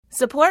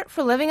Support for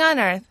Living on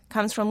Earth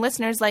comes from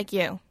listeners like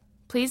you.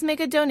 Please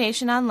make a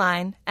donation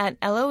online at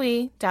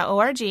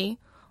loe.org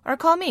or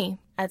call me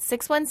at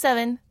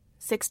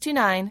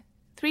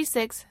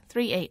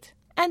 617-629-3638.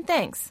 And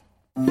thanks.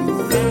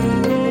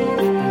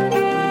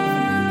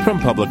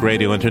 From Public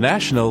Radio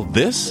International,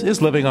 this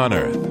is Living on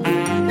Earth.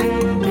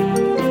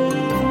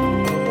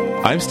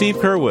 I'm Steve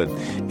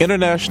Curwood.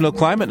 International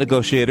climate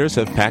negotiators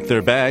have packed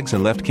their bags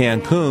and left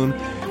Cancun.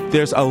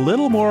 There's a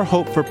little more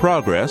hope for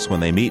progress when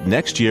they meet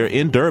next year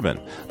in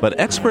Durban, but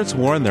experts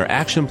warn their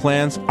action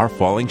plans are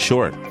falling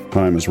short.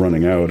 Time is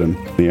running out and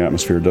the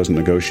atmosphere doesn't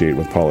negotiate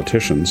with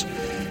politicians,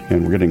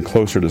 and we're getting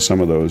closer to some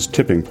of those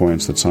tipping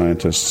points that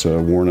scientists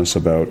warn us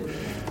about,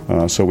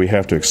 so we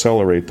have to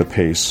accelerate the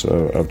pace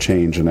of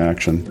change and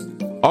action.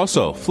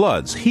 Also,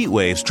 floods, heat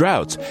waves,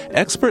 droughts.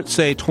 Experts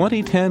say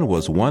 2010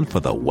 was one for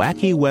the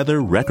wacky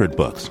weather record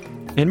books.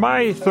 In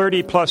my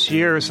 30-plus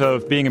years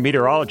of being a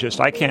meteorologist,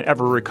 I can't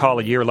ever recall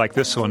a year like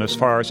this one as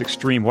far as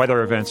extreme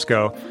weather events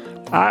go.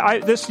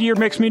 This year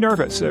makes me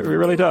nervous. It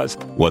really does.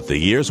 What the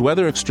year's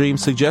weather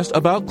extremes suggest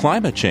about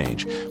climate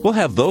change. We'll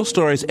have those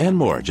stories and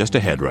more just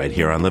ahead right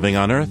here on Living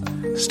on Earth.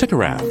 Stick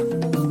around.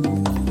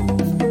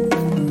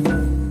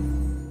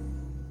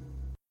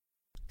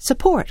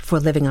 Support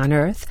for Living on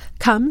Earth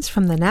comes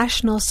from the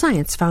National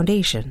Science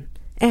Foundation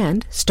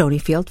and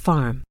Stonyfield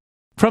Farm.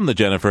 From the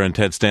Jennifer and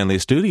Ted Stanley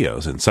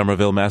Studios in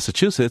Somerville,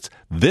 Massachusetts,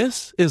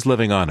 this is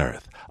Living on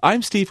Earth.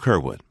 I'm Steve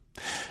Curwood.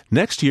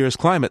 Next year's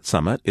climate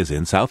summit is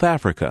in South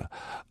Africa.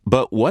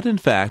 But what, in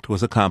fact,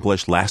 was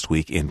accomplished last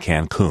week in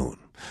Cancun?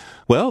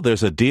 Well,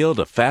 there's a deal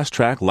to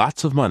fast-track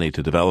lots of money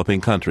to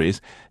developing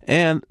countries,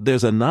 and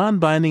there's a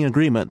non-binding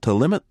agreement to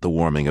limit the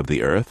warming of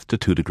the Earth to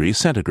 2 degrees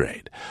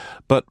centigrade.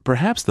 But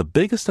perhaps the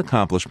biggest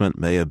accomplishment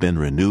may have been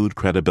renewed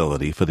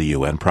credibility for the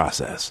UN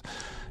process.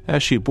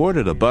 As she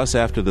boarded a bus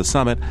after the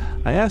summit,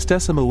 I asked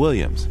Decima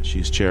Williams,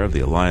 she's chair of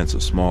the Alliance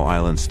of Small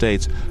Island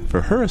States,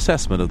 for her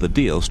assessment of the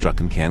deal struck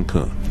in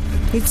Cancun.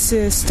 It's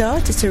a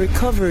start, it's a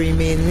recovery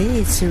mainly.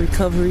 It's a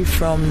recovery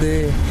from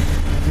the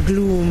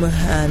gloom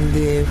and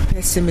the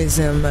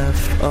pessimism of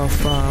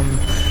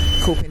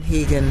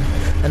Copenhagen,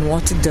 and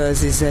what it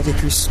does is that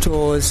it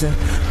restores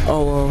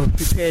our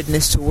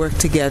preparedness to work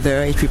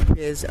together. It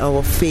repairs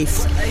our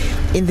faith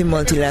in the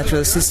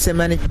multilateral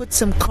system, and it puts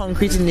some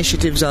concrete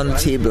initiatives on the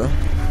table.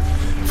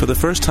 For the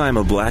first time,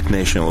 a black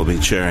nation will be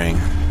chairing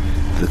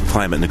the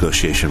climate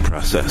negotiation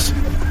process.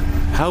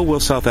 How will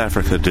South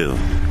Africa do?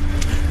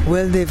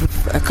 Well,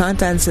 I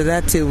can't answer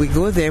that till we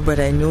go there,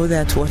 but I know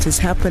that what has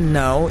happened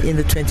now in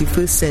the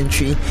 21st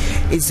century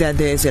is that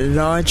there's a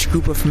large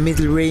group of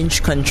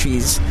middle-range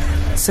countries,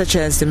 such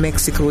as the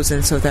Mexicos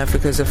and South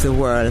Africas of the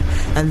world,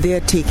 and they are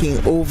taking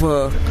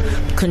over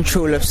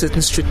control of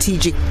certain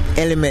strategic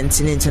elements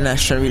in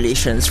international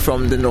relations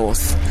from the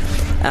North.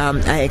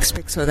 I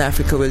expect South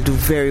Africa will do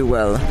very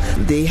well.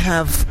 They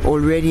have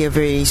already a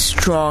very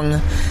strong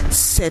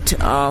set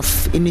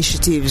of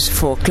initiatives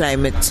for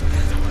climate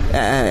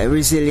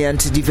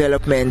resilient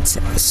development.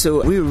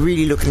 So we're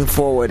really looking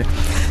forward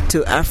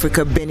to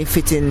Africa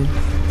benefiting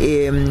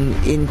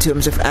in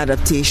terms of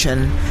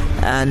adaptation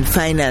and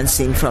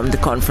financing from the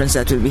conference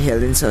that will be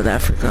held in South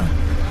Africa.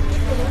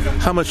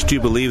 How much do you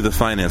believe the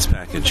finance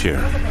package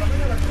here?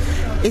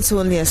 It's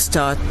only a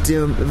start.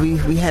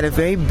 We had a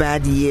very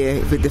bad year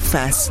with the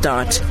fast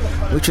start,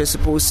 which was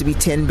supposed to be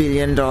 $10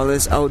 billion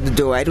out the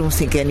door. I don't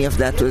think any of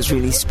that was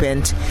really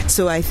spent.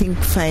 So I think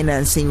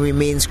financing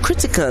remains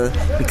critical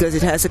because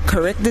it has to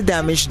correct the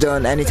damage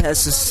done and it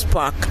has to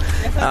spark,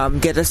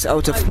 get us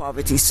out of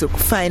poverty. So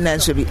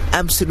finance will be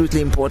absolutely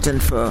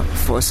important for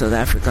South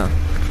Africa.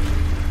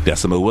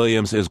 Decima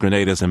Williams is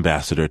Grenada's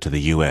ambassador to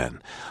the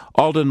UN.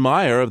 Alden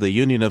Meyer of the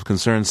Union of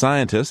Concerned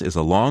Scientists is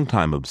a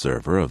longtime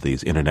observer of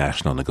these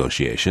international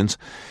negotiations.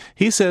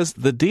 He says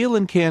the deal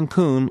in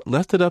Cancun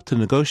left it up to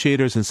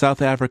negotiators in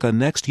South Africa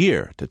next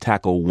year to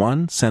tackle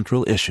one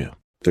central issue.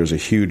 There's a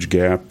huge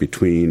gap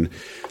between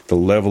the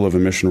level of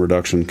emission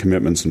reduction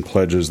commitments and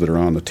pledges that are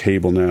on the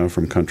table now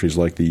from countries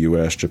like the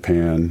U.S.,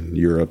 Japan,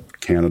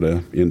 Europe,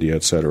 Canada, India,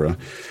 etc.,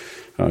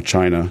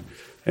 China,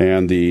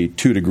 and the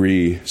 2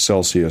 degree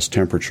Celsius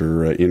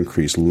temperature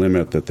increase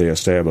limit that they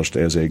established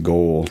as a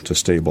goal to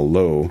stay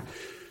below.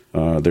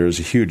 There's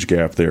a huge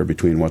gap there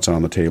between what's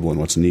on the table and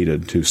what's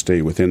needed to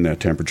stay within that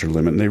temperature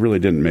limit, and they really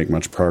didn't make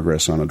much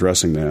progress on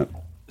addressing that.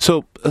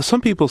 So some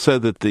people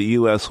said that the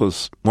U.S.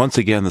 was once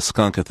again the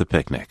skunk at the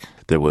picnic.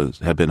 There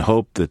had been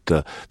hope that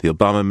the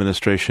Obama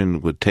administration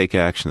would take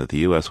action, that the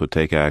U.S. would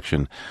take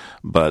action,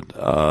 but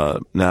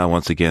now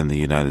once again the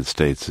United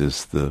States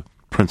is the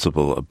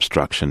principal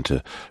obstruction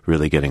to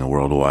really getting a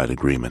worldwide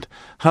agreement.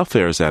 How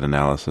fair is that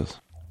analysis?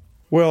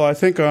 Well, I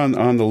think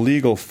on the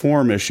legal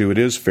form issue, it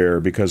is fair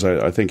because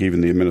I think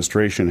even the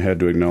administration had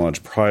to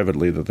acknowledge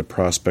privately that the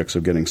prospects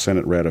of getting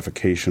Senate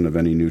ratification of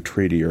any new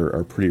treaty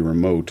are pretty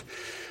remote.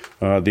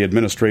 The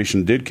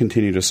administration did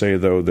continue to say,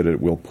 though, that it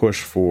will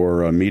push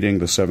for meeting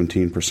the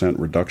 17%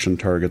 reduction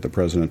target the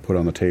president put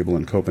on the table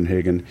in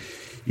Copenhagen,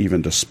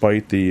 even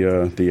despite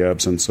the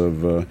absence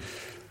of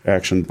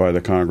action by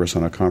the Congress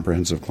on a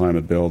comprehensive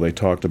climate bill. They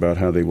talked about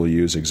how they will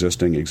use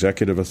existing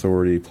executive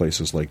authority,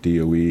 places like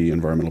DOE,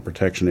 Environmental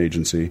Protection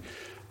Agency.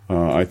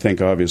 I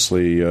think,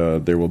 obviously,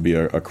 there will be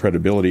a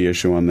credibility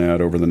issue on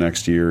that over the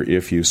next year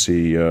if you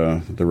see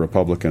the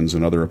Republicans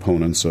and other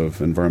opponents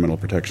of Environmental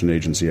Protection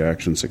Agency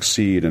action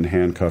succeed in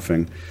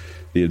handcuffing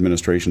the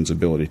administration's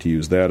ability to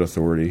use that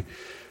authority.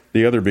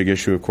 The other big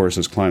issue, of course,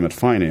 is climate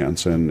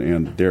finance,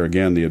 and there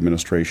again the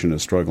administration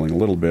is struggling a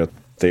little bit.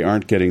 They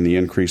aren't getting the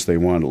increase they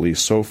want, at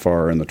least so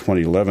far, in the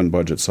 2011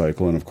 budget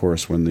cycle, and of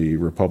course when the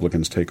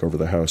Republicans take over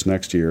the House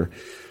next year,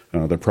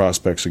 the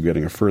prospects of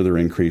getting a further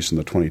increase in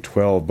the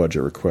 2012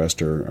 budget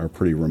request are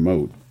pretty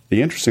remote.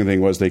 The interesting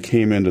thing was they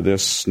came into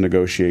this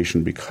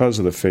negotiation because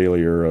of the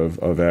failure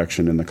of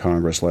action in the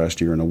Congress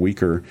last year in a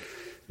weaker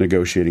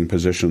negotiating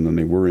position than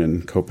they were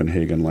in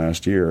Copenhagen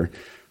last year.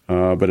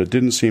 But it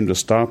didn't seem to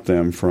stop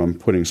them from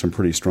putting some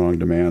pretty strong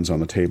demands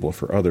on the table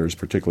for others,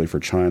 particularly for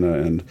China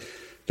and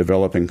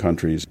developing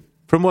countries.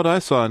 From what I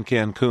saw in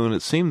Cancun,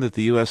 it seemed that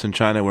the U.S. and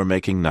China were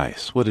making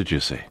nice. What did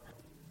you see?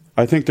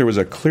 I think there was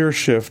a clear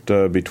shift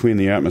between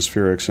the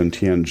atmospherics and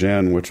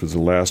Tianjin, which was the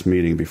last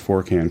meeting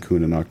before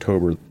Cancun in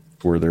October,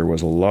 where there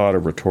was a lot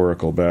of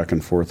rhetorical back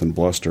and forth and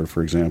bluster.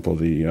 For example,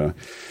 the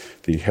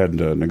head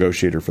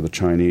negotiator for the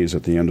Chinese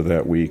at the end of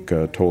that week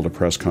told a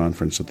press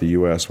conference that the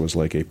U.S. was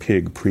like a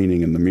pig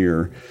preening in the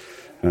mirror.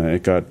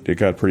 It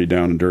got pretty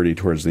down and dirty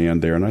towards the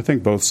end there, and I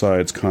think both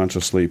sides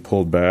consciously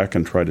pulled back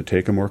and tried to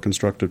take a more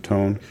constructive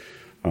tone.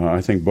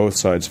 I think both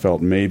sides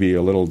felt maybe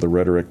a little the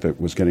rhetoric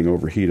that was getting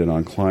overheated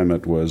on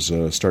climate was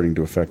starting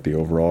to affect the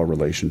overall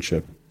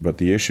relationship, but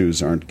the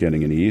issues aren't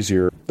getting any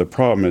easier. The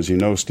problem, as you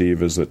know,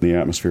 Steve, is that the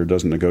atmosphere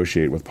doesn't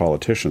negotiate with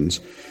politicians,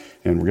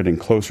 and we're getting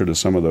closer to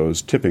some of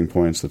those tipping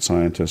points that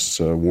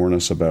scientists warn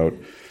us about.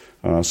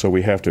 So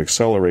we have to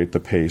accelerate the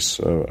pace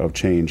of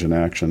change and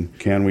action.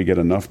 Can we get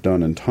enough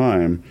done in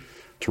time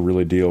to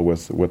really deal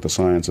with what the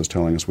science is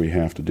telling us we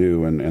have to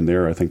do? And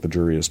there, I think the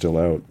jury is still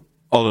out.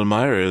 Alden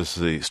Meyer is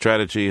the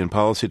Strategy and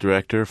Policy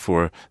Director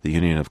for the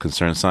Union of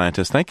Concerned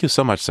Scientists. Thank you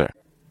so much, sir.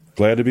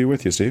 Glad to be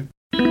with you, Steve.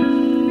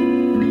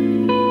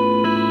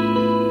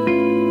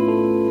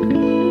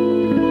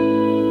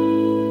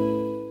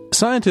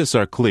 Scientists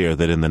are clear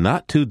that in the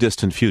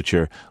not-too-distant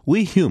future,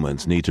 we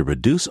humans need to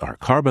reduce our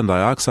carbon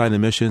dioxide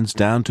emissions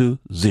down to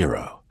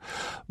zero.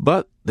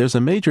 But there's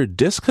a major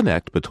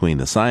disconnect between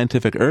the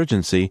scientific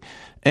urgency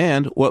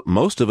and what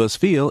most of us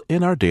feel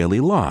in our daily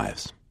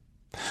lives.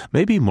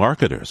 Maybe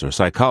marketers or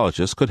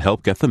psychologists could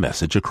help get the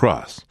message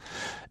across.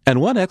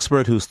 And one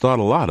expert who's thought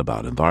a lot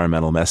about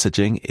environmental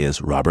messaging is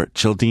Robert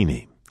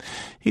Cialdini.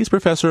 He's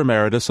Professor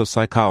Emeritus of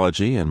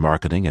Psychology and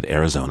Marketing at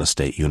Arizona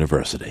State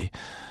University.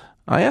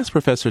 I asked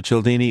Professor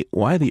Cialdini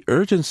why the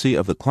urgency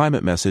of the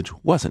climate message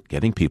wasn't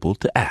getting people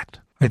to act.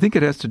 I think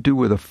it has to do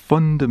with a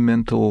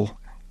fundamental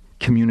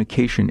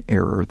communication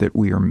error that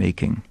we are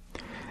making,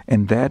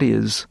 and that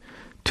is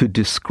to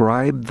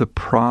describe the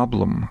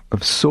problem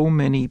of so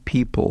many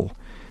people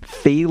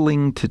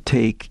failing to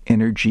take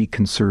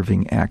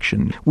energy-conserving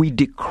action. We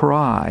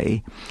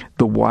decry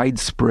the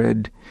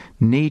widespread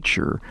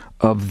nature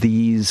of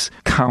these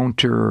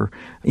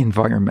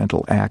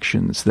counter-environmental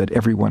actions that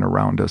everyone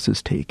around us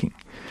is taking.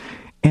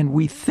 And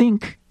we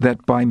think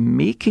that by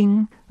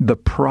making the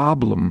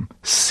problem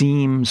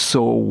seem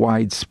so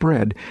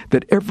widespread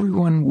that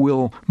everyone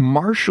will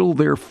marshal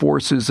their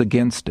forces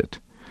against it.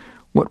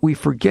 What we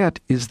forget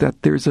is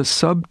that there's a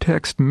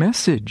subtext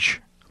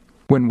message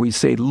when we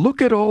say,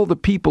 look at all the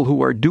people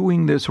who are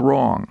doing this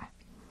wrong.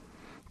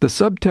 The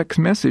subtext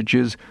message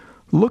is,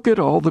 look at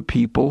all the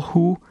people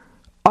who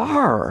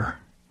are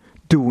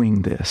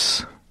doing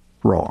this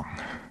wrong.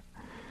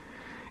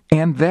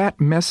 And that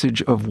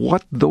message of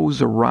what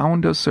those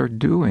around us are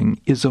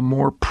doing is a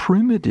more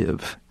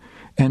primitive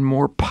and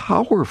more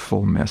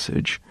powerful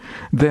message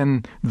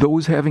than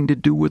those having to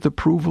do with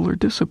approval or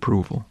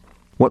disapproval.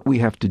 What we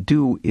have to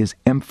do is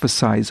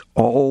emphasize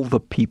all the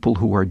people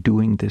who are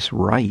doing this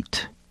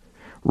right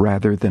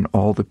rather than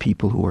all the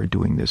people who are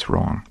doing this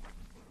wrong.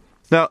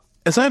 Now,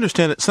 as I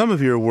understand it, some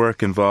of your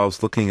work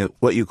involves looking at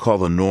what you call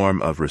the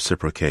norm of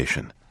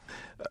reciprocation.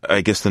 I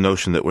guess the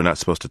notion that we're not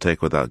supposed to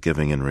take without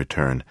giving in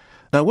return.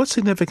 Now, what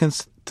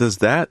significance does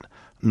that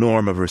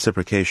norm of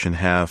reciprocation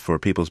have for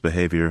people's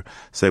behavior,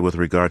 say, with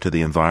regard to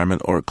the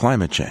environment or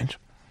climate change?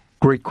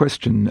 Great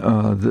question.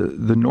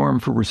 The norm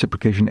for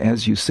reciprocation,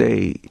 as you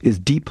say, is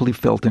deeply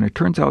felt, and it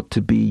turns out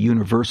to be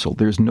universal.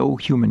 There's no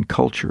human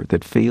culture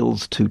that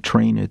fails to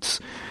train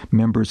its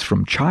members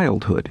from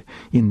childhood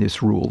in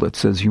this rule that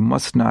says you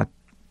must not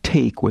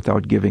take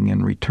without giving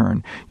in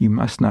return. You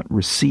must not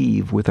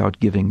receive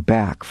without giving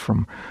back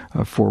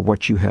for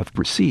what you have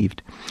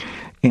received.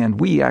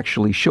 And we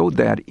actually showed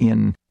that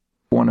in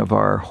one of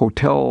our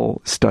hotel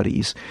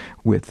studies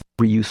with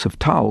reuse of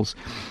towels.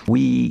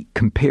 We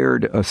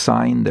compared a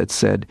sign that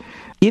said,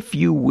 if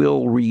you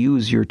will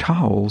reuse your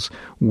towels,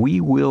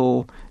 we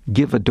will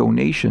give a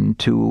donation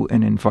to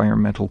an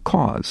environmental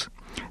cause.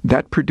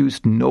 That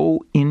produced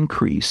no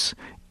increase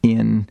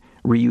in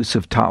reuse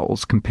of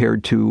towels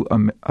compared to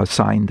a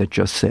sign that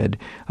just said,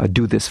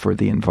 do this for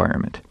the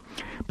environment.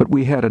 But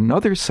we had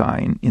another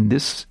sign in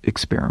this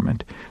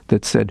experiment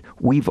that said,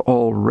 we've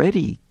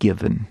already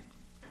given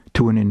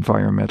to an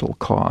environmental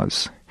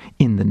cause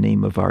in the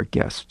name of our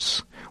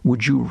guests.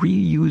 Would you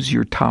reuse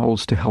your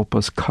towels to help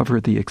us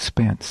cover the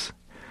expense?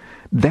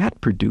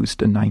 That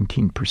produced a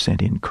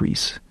 19%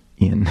 increase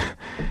in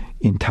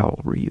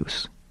towel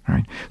reuse.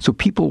 Right? So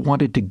people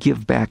wanted to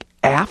give back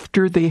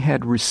after they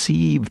had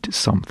received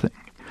something.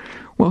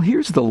 Well,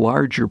 here's the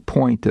larger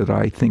point that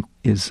I think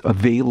is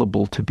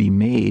available to be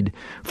made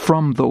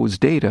from those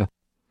data.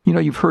 You know,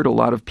 you've heard a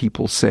lot of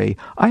people say,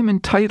 I'm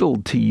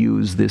entitled to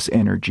use this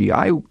energy.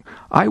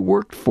 I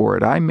worked for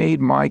it. I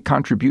made my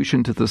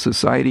contribution to the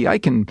society. I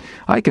can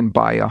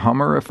buy a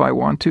Hummer if I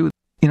want to.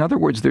 In other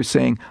words, they're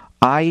saying,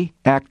 I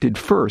acted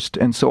first,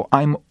 and so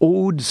I'm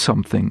owed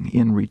something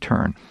in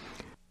return.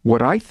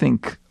 What I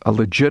think a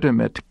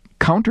legitimate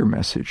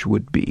countermessage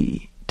would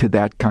be to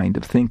that kind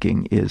of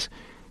thinking is,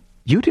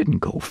 you didn't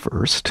go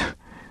first.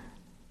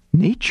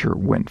 Nature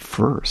went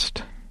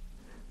first.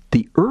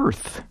 The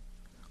earth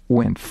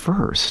went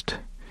first.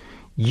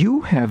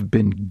 You have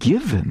been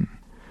given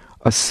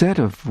a set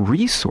of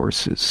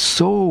resources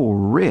so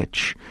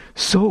rich,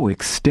 so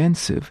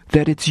extensive,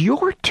 that it's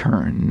your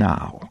turn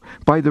now.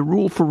 By the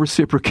rule for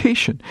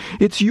reciprocation,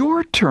 it's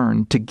your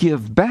turn to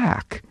give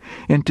back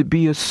and to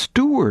be a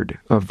steward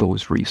of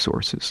those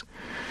resources.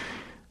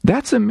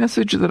 That's a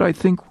message that I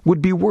think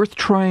would be worth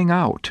trying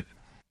out.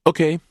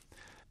 Okay,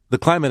 the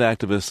climate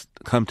activists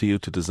come to you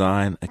to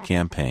design a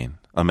campaign,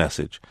 a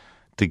message,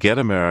 to get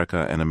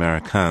America and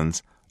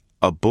Americans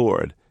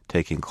aboard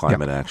taking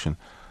climate action.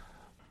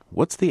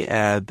 What's the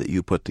ad that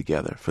you put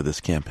together for this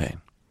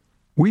campaign?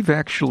 We've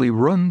actually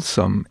run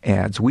some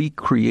ads. We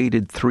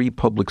created 3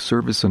 public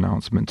service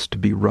announcements to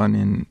be run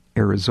in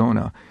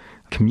Arizona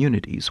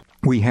communities.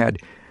 We had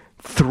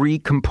 3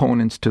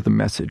 components to the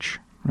message,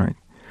 right?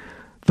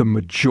 The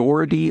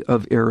majority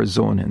of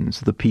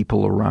Arizonans, the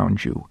people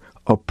around you,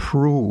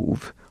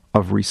 approve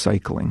of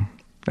recycling.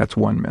 That's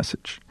one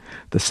message.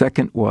 The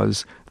second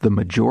was the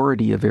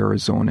majority of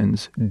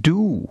Arizonans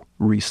do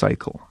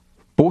recycle.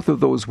 Both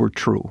of those were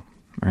true.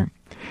 Right?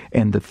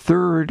 And the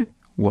third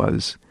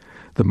was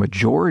the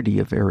majority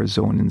of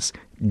Arizonans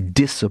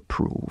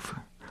disapprove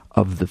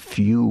of the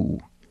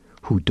few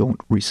who don't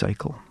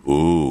recycle.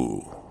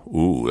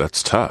 Ooh,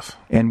 that's tough.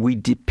 And we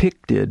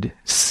depicted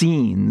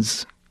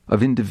scenes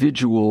of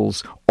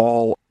individuals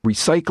all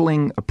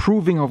recycling,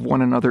 approving of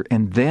one another,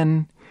 and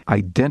then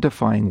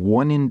identifying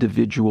one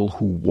individual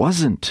who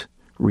wasn't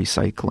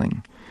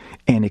recycling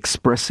and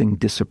expressing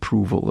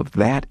disapproval of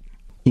that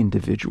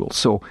individual.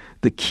 So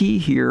the key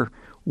here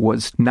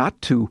was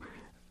not to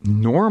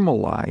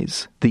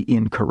normalize the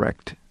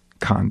incorrect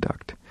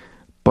conduct,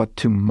 but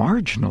to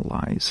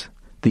marginalize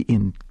the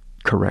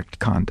incorrect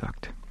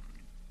conduct.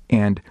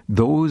 And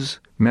those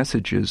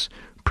messages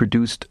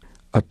produced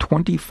a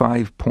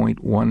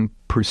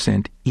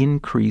 25.1%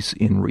 increase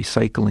in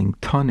recycling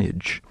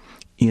tonnage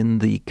in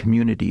the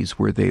communities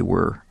where they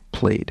were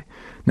played.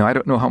 Now, I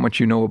don't know how much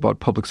you know about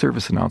public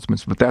service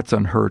announcements, but that's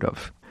unheard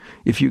of.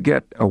 If you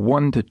get a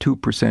 1 to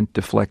 2%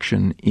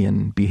 deflection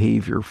in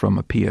behavior from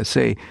a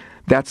PSA,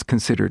 that's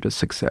considered a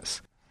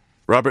success.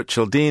 Robert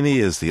Cialdini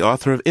is the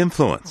author of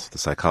Influence, The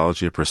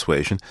Psychology of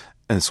Persuasion,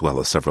 as well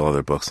as several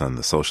other books on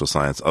the social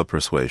science of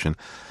persuasion,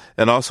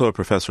 and also a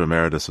professor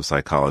emeritus of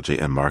psychology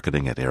and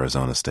marketing at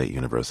Arizona State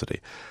University.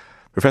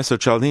 Professor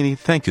Cialdini,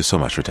 thank you so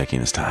much for taking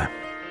this time.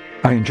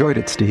 I enjoyed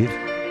it, Steve.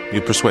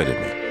 You persuaded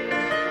me.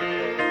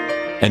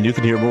 And you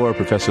can hear more of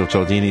Professor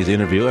Cialdini's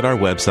interview at our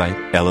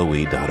website,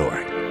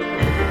 LOE.org.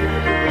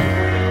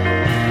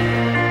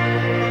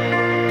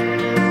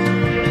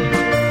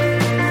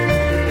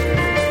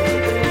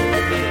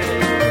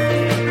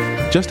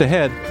 Just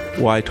ahead,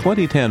 why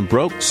 2010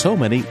 broke so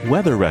many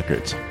weather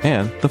records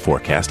and the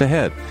forecast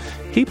ahead.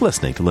 Keep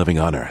listening to Living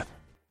on Earth.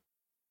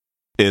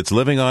 It's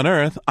Living on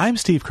Earth. I'm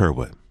Steve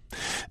Kerwood.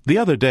 The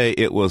other day,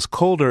 it was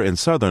colder in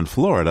southern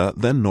Florida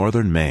than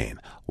northern Maine,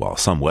 while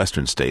some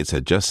western states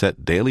had just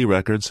set daily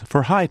records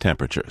for high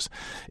temperatures.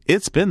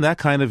 It's been that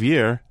kind of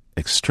year,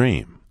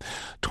 extreme.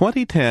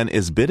 2010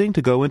 is bidding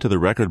to go into the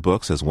record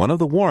books as one of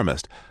the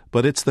warmest,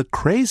 but it's the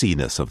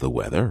craziness of the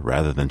weather,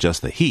 rather than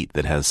just the heat,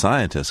 that has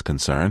scientists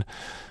concerned.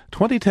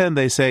 2010,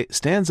 they say,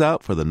 stands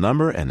out for the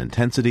number and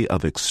intensity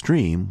of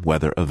extreme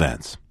weather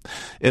events.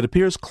 It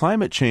appears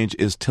climate change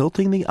is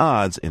tilting the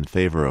odds in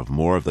favor of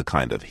more of the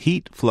kind of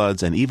heat,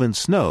 floods, and even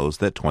snows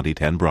that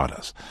 2010 brought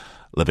us.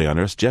 Living on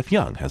Earth's Jeff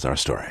Young has our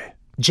story.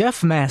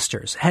 Jeff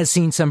Masters has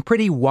seen some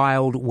pretty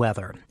wild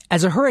weather.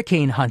 As a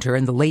hurricane hunter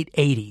in the late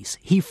 80s,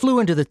 he flew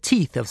into the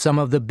teeth of some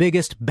of the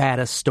biggest,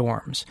 baddest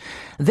storms.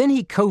 Then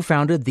he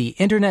co-founded the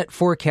internet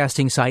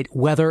forecasting site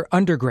Weather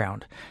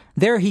Underground.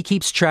 There he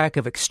keeps track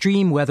of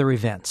extreme weather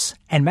events.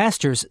 And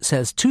Masters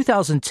says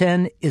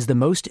 2010 is the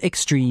most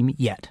extreme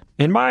yet.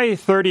 In my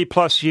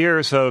 30-plus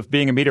years of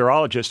being a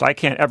meteorologist, I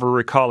can't ever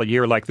recall a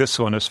year like this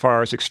one as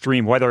far as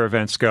extreme weather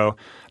events go,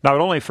 not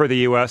only for the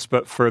U.S.,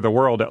 but for the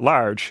world at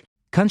large.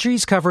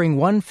 Countries covering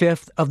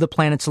 1/5 of the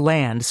planet's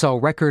land saw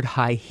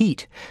record-high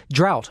heat.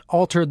 Drought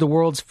altered the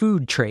world's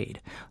food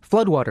trade.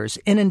 Floodwaters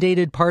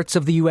inundated parts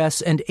of the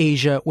U.S. and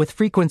Asia with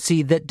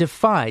frequency that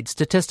defied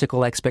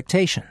statistical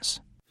expectations.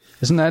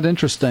 Isn't that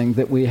interesting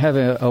that we have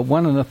a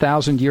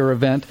 1-in-1,000-year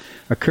event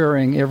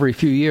occurring every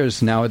few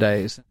years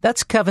nowadays?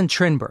 That's Kevin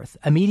Trinberth,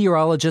 a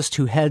meteorologist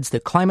who heads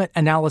the climate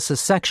analysis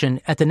section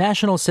at the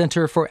National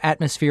Center for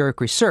Atmospheric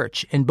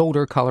Research in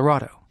Boulder,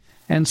 Colorado.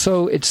 And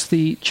so it's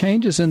the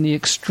changes in the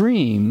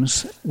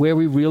extremes where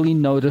we really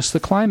notice the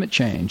climate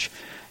change.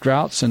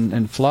 Droughts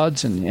and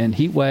floods and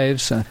heat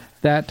waves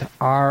that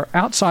are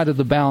outside of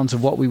the bounds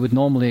of what we would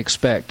normally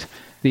expect.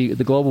 The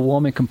global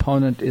warming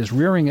component is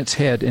rearing its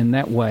head in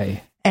that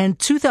way. And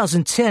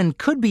 2010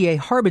 could be a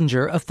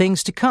harbinger of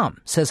things to come,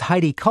 says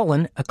Heidi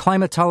Cullen, a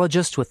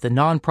climatologist with the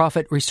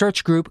nonprofit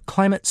research group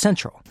Climate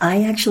Central.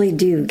 I actually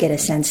do get a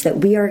sense that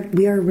we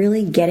are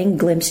really getting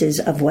glimpses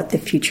of what the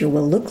future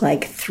will look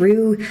like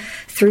through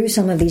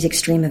some of these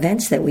extreme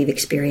events that we've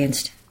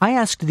experienced. I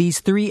asked these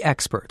three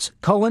experts,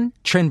 Cullen,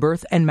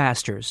 Trinberth, and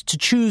Masters, to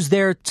choose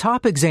their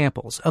top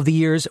examples of the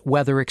year's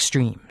weather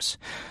extremes.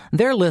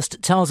 Their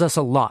list tells us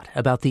a lot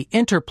about the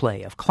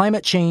interplay of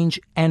climate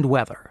change and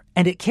weather,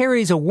 and it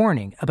carries a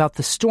warning about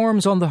the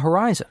storms on the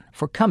horizon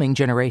for coming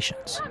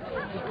generations.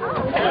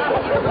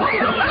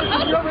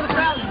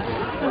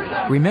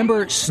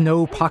 Remember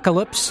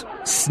Snowpocalypse?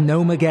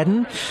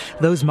 Snowmageddon?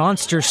 Those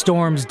monster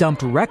storms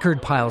dumped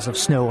record piles of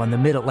snow on the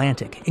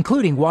mid-Atlantic,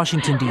 including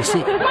Washington,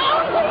 D.C.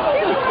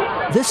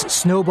 This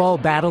snowball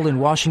battle in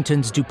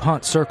Washington's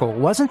DuPont Circle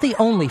wasn't the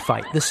only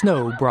fight the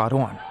snow brought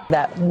on.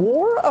 That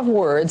war of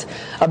words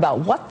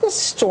about what this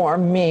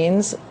storm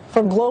means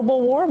for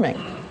global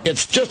warming.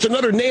 It's just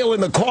another nail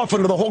in the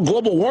coffin of the whole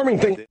global warming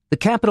thing. The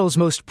Capitol's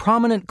most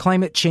prominent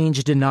climate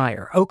change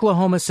denier,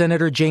 Oklahoma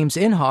Senator James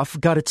Inhofe,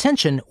 got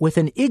attention with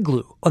an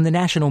igloo on the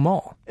National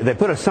Mall. They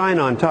put a sign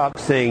on top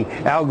saying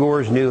Al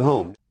Gore's new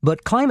home.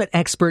 But climate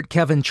expert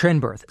Kevin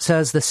Trinberth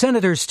says the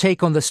senator's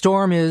take on the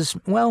storm is,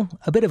 well,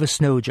 a bit of a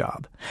snow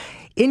job.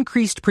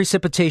 Increased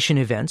precipitation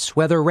events,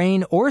 whether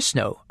rain or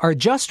snow, are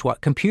just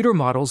what computer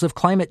models of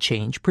climate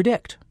change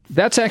predict.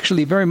 That's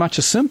actually very much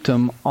a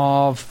symptom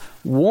of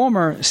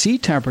warmer sea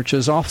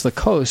temperatures off the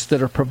coast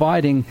that are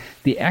providing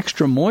the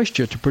extra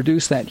moisture to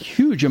produce that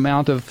huge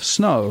amount of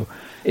snow.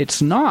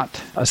 It's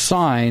not a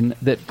sign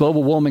that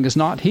global warming is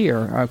not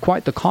here.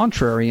 Quite the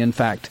contrary, in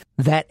fact.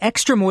 That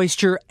extra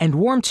moisture and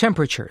warm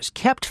temperatures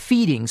kept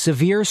feeding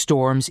severe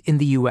storms in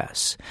the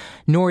U.S.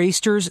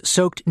 Nor'easters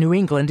soaked New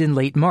England in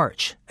late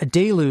March. A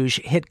deluge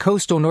hit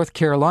coastal North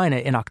Carolina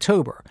in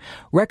October.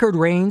 Record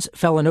rains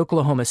fell in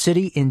Oklahoma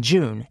City in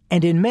June.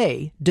 And in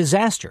May,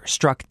 disaster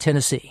struck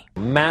Tennessee.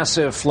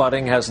 Massive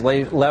flooding has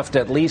left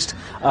at least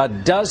a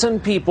dozen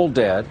people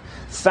dead.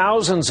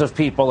 Thousands of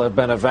people have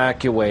been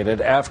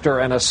evacuated after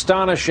an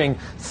astonishing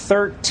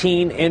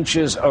 13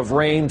 inches of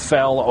rain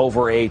fell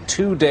over a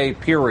 2-day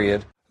period.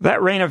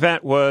 That rain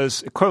event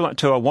was equivalent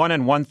to a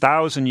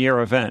 1-in-1,000-year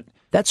event.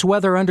 That's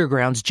Weather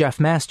Underground's Jeff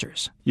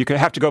Masters. You could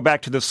have to go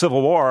back to the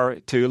Civil War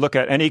to look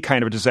at any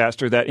kind of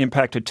disaster that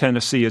impacted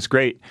Tennessee as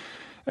great.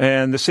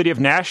 And the city of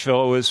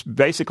Nashville was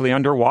basically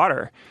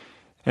underwater.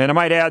 And I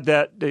might add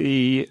that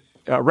the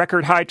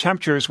record high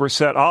temperatures were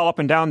set all up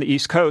and down the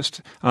East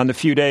Coast on the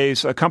few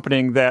days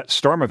accompanying that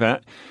storm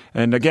event.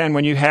 And again,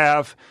 when you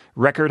have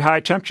record high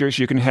temperatures,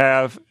 you can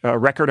have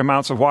record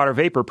amounts of water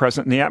vapor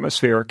present in the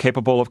atmosphere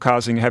capable of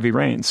causing heavy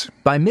rains.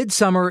 By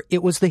midsummer,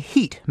 it was the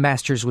heat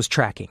Masters was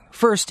tracking,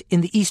 first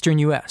in the eastern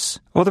U.S.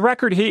 Well, the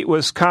record heat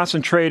was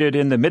concentrated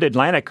in the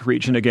mid-Atlantic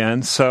region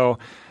again, so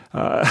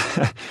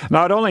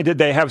not only did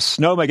they have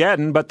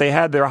Snowmageddon, but they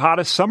had their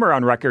hottest summer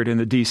on record in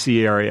the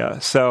D.C. area.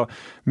 So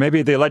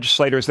maybe the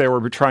legislators there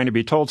were trying to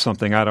be told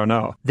something. I don't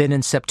know. Then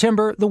in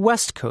September, the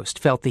West Coast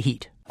felt the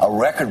heat. A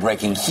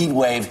record-breaking heat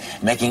wave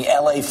making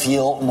L.A.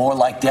 feel more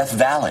like Death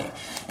Valley.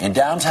 In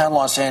downtown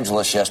Los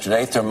Angeles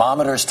yesterday,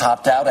 thermometers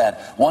topped out at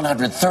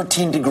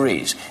 113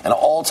 degrees, an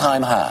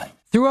all-time high.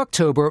 Through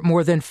October,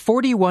 more than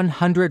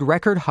 4,100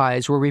 record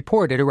highs were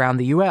reported around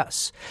the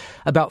U.S.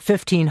 About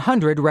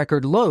 1,500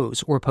 record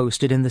lows were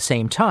posted in the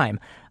same time,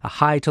 a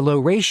high-to-low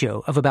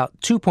ratio of about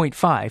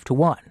 2.5 to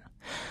 1.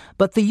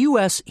 But the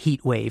U.S.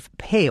 heat wave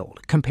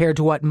paled compared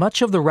to what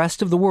much of the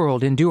rest of the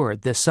world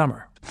endured this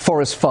summer.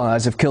 Forest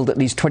fires have killed at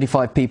least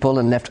 25 people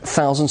and left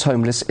thousands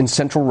homeless in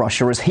central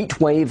Russia as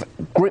heat wave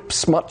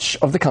grips much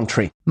of the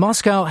country.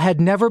 Moscow had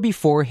never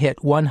before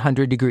hit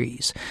 100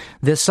 degrees.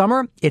 This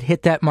summer, it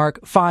hit that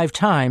mark 5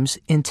 times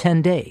in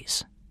 10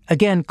 days.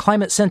 Again,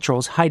 Climate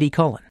Central's Heidi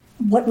Cullen.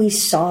 What we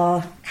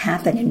saw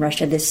happen in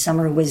Russia this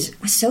summer was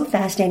so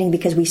fascinating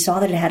because we saw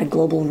that it had a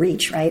global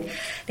reach, right?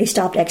 They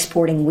stopped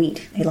exporting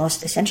wheat. They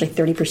lost essentially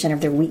 30%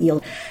 of their wheat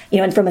yield.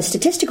 And from a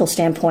statistical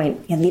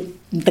standpoint,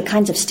 the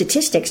kinds of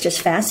statistics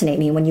just fascinate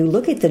me. When you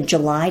look at the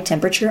July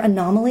temperature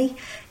anomaly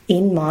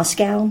in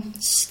Moscow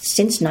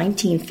since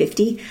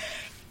 1950,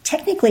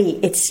 technically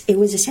it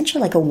was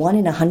essentially like a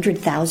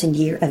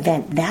 1-in-100,000-year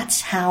event. That's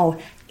how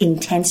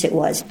intense it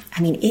was. I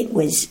mean, it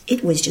was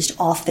just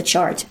off the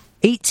charts.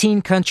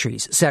 18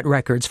 countries set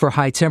records for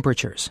high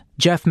temperatures.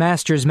 Jeff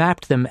Masters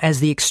mapped them as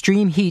the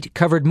extreme heat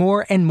covered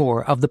more and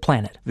more of the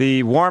planet.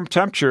 The warm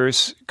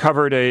temperatures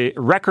covered a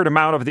record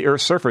amount of the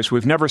Earth's surface.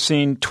 We've never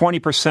seen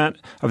 20%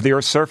 of the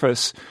Earth's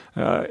surface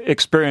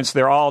experience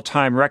their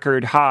all-time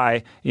record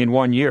high in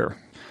 1 year.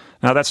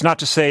 Now, that's not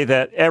to say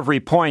that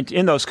every point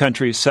in those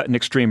countries set an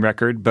extreme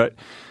record, but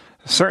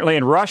certainly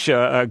in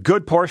Russia, a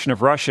good portion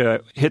of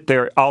Russia hit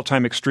their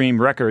all-time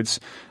extreme records.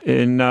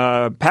 In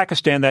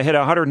Pakistan, they hit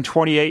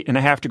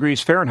 128.5 degrees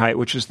Fahrenheit,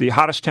 which is the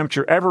hottest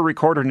temperature ever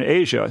recorded in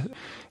Asia.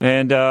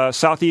 And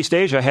Southeast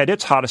Asia had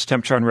its hottest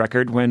temperature on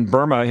record when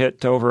Burma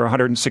hit over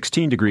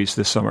 116 degrees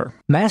this summer.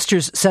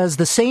 Masters says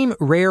the same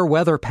rare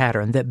weather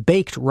pattern that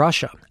baked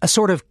Russia, a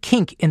sort of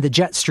kink in the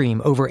jet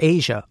stream over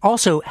Asia,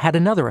 also had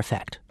another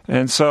effect.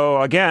 And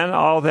so, again,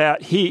 all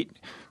that heat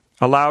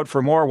allowed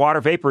for more water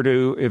vapor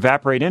to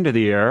evaporate into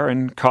the air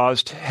and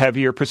caused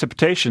heavier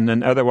precipitation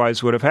than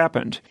otherwise would have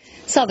happened.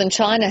 Southern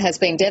China has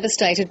been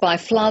devastated by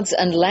floods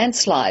and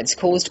landslides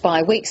caused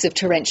by weeks of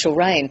torrential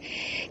rain.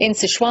 In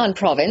Sichuan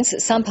province,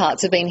 some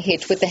parts have been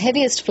hit with the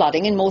heaviest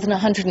flooding in more than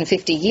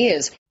 150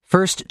 years.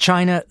 First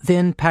China,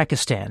 then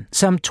Pakistan.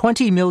 Some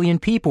 20 million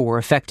people were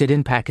affected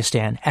in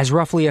Pakistan, as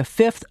roughly a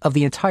fifth of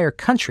the entire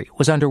country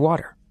was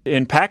underwater.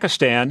 In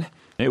Pakistan,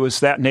 it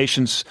was that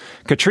nation's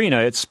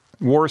Katrina, its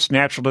worst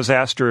natural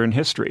disaster in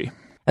history.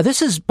 Now,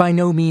 this is by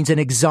no means an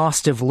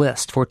exhaustive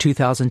list for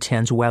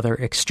 2010's weather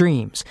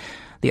extremes.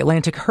 The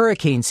Atlantic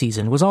hurricane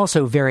season was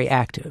also very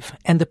active,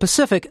 and the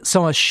Pacific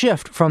saw a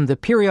shift from the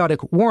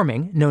periodic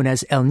warming known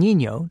as El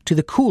Niño to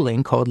the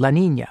cooling called La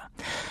Niña.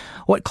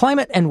 What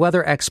climate and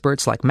weather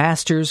experts like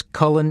Masters,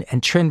 Cullen,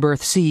 and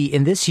Trinberth see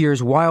in this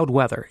year's wild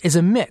weather is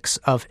a mix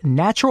of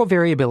natural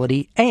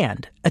variability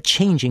and a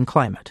changing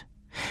climate.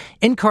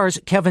 NCAR's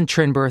Kevin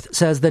Trinberth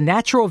says the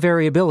natural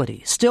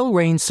variability still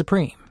reigns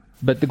supreme.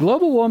 But the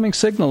global warming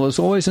signal is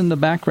always in the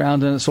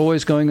background, and it's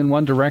always going in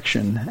one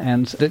direction.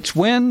 And it's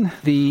when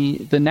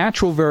the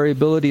natural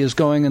variability is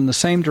going in the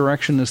same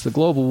direction as the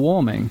global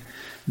warming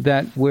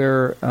that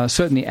we're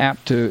certainly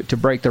apt to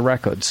break the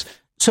records.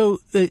 So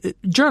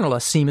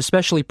journalists seem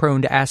especially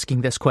prone to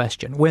asking this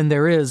question when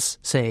there is,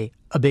 say,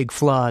 a big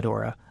flood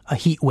or a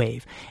heat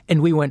wave,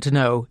 and we want to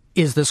know,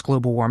 is this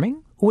global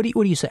warming? What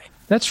do you say?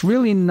 That's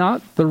really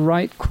not the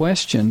right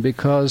question,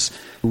 because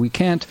we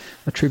can't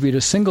attribute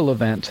a single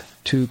event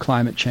to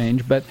climate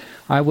change, but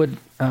I would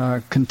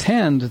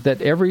contend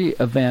that every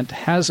event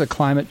has a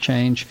climate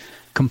change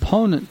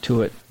component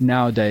to it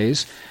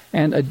nowadays,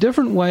 and a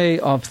different way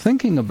of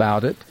thinking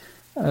about it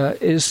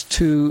is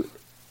to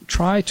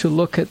try to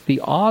look at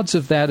the odds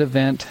of that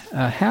event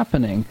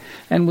happening.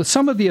 And with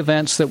some of the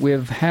events that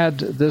we've had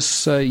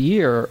this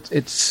year,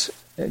 it's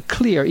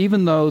clear,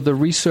 even though the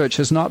research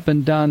has not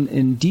been done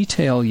in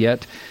detail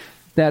yet,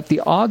 that the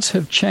odds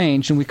have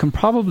changed, and we can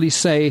probably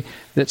say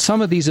that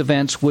some of these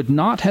events would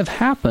not have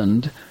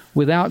happened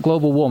without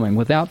global warming,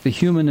 without the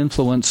human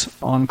influence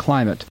on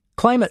climate.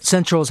 Climate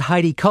Central's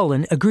Heidi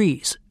Cullen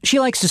agrees. She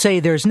likes to say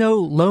there's no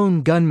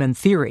lone gunman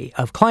theory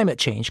of climate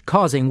change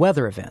causing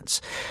weather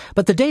events.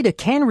 But the data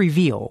can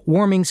reveal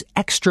warming's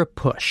extra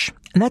push.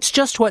 And that's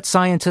just what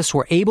scientists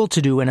were able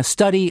to do in a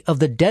study of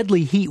the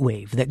deadly heat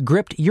wave that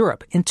gripped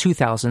Europe in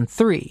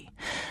 2003.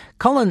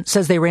 Cullen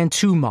says they ran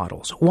two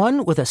models,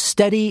 one with a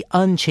steady,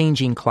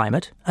 unchanging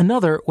climate,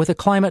 another with a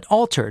climate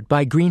altered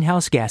by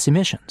greenhouse gas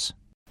emissions.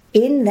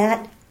 In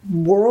that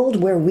world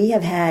where we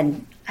have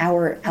had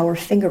our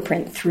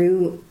fingerprint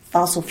through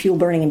fossil fuel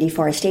burning and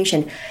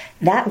deforestation,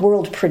 that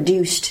world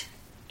produced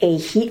a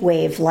heat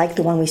wave like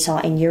the one we saw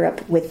in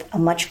Europe with a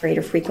much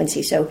greater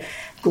frequency. So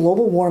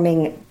global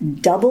warming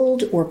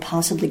doubled or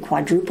possibly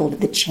quadrupled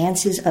the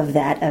chances of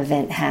that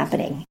event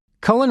happening.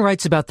 Cullen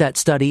writes about that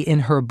study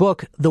in her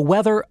book, The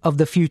Weather of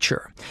the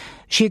Future.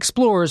 She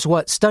explores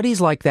what studies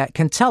like that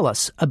can tell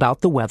us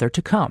about the weather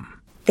to come.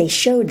 They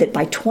showed that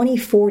by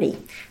 2040,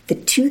 the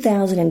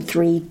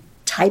 2003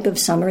 type of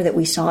summer that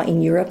we saw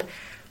in Europe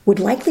would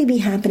likely be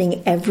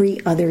happening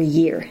every other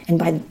year. And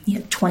by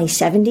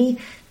 2070,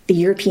 the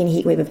European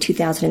heat wave of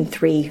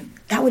 2003,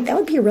 that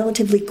would be a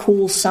relatively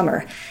cool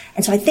summer.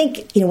 And so I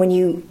think, when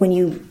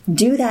you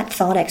do that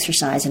thought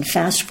exercise and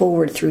fast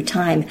forward through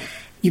time,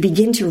 you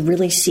begin to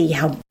really see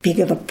how big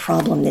of a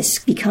problem this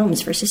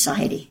becomes for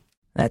society.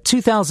 That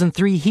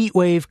 2003 heat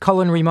wave,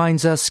 Cullen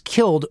reminds us,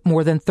 killed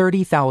more than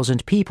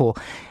 30,000 people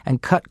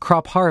and cut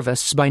crop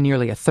harvests by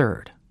nearly a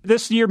third.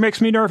 This year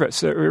makes me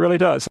nervous. It really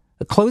does.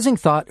 A closing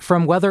thought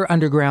from Weather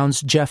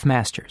Underground's Jeff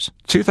Masters.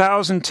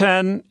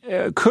 2010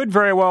 could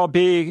very well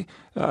be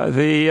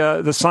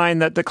the sign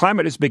that the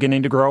climate is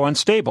beginning to grow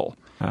unstable.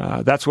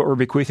 That's what we're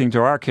bequeathing to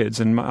our kids.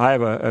 And I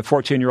have a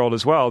 14-year-old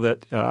as well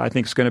that I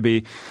think is going to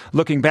be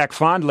looking back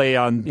fondly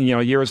on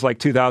years like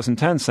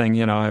 2010 saying,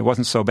 it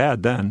wasn't so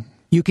bad then.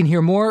 You can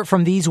hear more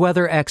from these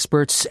weather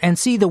experts and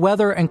see the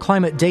weather and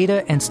climate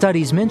data and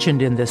studies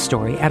mentioned in this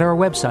story at our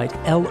website,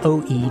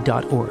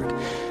 loe.org.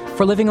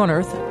 For Living on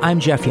Earth, I'm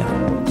Jeff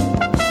Young.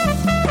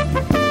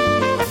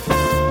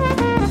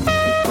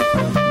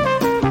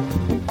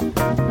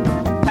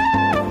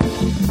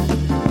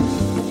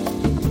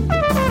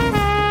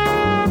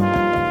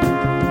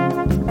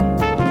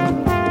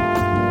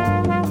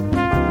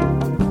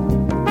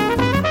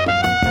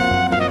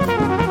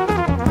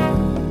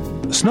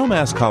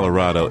 Snowmass,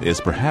 Colorado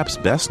is perhaps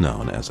best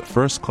known as a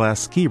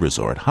first-class ski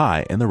resort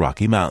high in the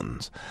Rocky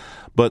Mountains.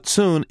 But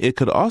soon it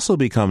could also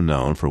become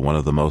known for one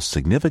of the most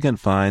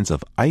significant finds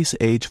of Ice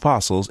Age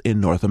fossils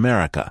in North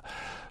America.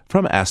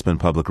 From Aspen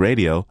Public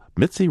Radio,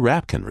 Mitzi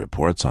Rapkin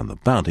reports on the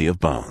bounty of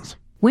bones.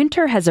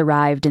 Winter has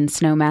arrived in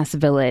Snowmass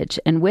Village,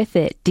 and with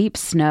it, deep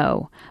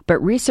snow.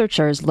 But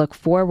researchers look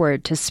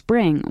forward to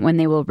spring when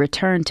they will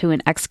return to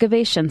an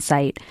excavation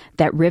site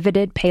that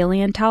riveted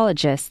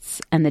paleontologists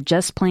and the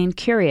just plain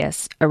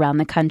curious around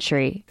the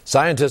country.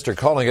 Scientists are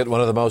calling it one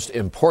of the most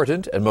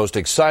important and most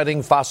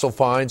exciting fossil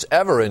finds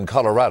ever in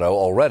Colorado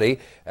already.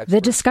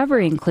 The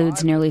discovery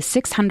includes nearly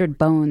 600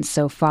 bones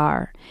so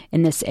far.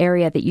 In this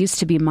area that used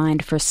to be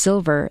mined for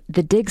silver,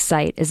 the dig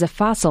site is a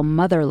fossil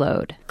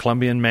motherlode.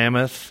 Columbian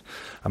mammoth,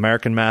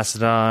 American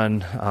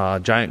mastodon,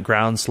 giant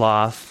ground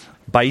sloth,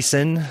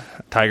 bison,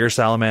 tiger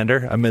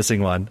salamander, I'm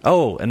missing one.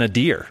 Oh, and a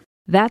deer.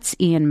 That's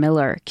Ian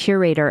Miller,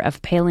 curator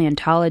of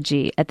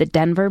paleontology at the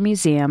Denver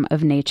Museum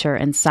of Nature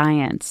and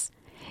Science.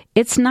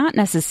 It's not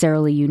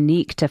necessarily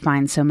unique to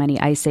find so many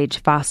Ice Age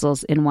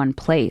fossils in one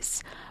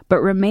place,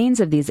 but remains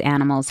of these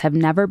animals have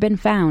never been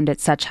found at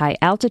such high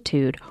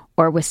altitude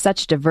or with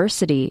such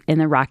diversity in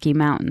the Rocky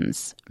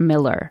Mountains.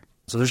 Miller.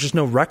 So there's just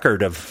no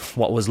record of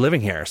what was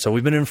living here. So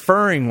we've been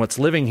inferring what's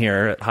living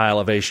here at high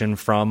elevation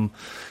from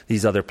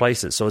these other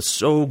places. So it's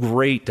so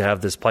great to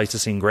have this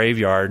Pleistocene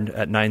graveyard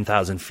at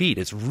 9,000 feet.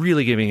 It's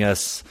really giving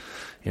us,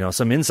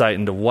 some insight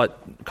into what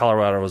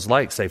Colorado was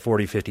like, say,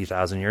 40,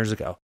 50,000 years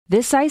ago.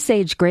 This Ice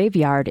Age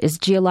graveyard is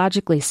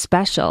geologically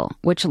special,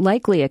 which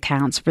likely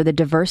accounts for the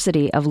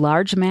diversity of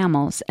large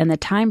mammals and the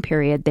time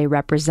period they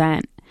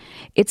represent.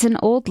 It's an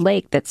old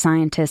lake that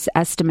scientists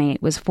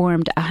estimate was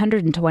formed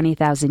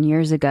 120,000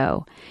 years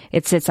ago.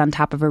 It sits on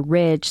top of a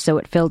ridge, so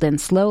it filled in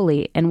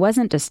slowly and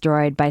wasn't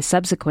destroyed by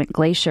subsequent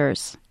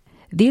glaciers.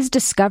 These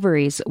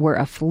discoveries were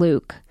a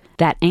fluke.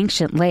 That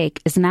ancient lake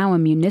is now a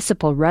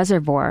municipal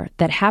reservoir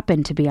that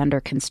happened to be under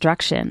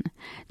construction.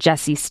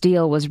 Jesse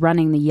Steele was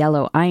running the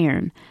yellow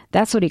iron.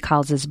 That's what he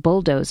calls his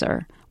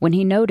bulldozer, when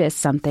he noticed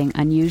something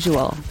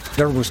unusual.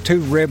 There was 2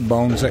 rib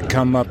bones that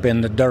come up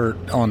in the dirt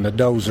on the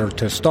dozer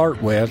to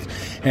start with,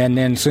 and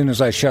then as soon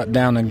as I shut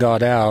down and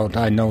got out,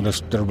 I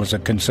noticed there was a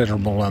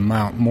considerable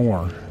amount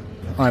more.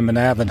 I'm an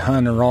avid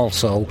hunter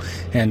also,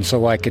 and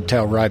so I could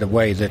tell right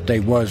away that they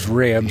was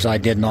ribs. I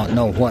did not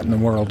know what in the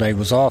world they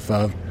was off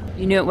of.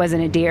 You knew it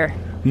wasn't a deer?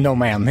 No,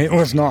 ma'am, it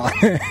was not.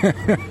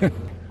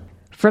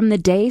 From the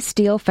day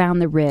Steele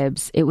found the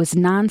ribs, it was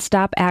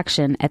nonstop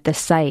action at the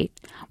site.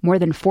 More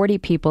than 40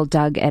 people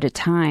dug at a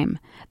time.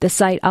 The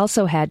site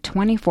also had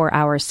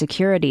 24-hour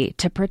security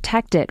to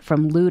protect it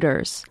from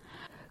looters.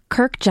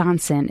 Kirk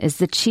Johnson is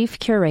the chief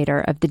curator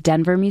of the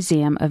Denver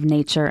Museum of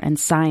Nature and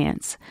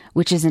Science,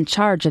 which is in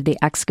charge of the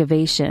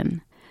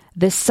excavation.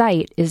 The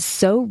site is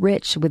so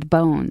rich with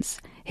bones,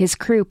 his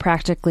crew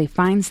practically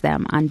finds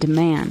them on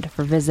demand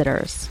for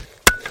visitors.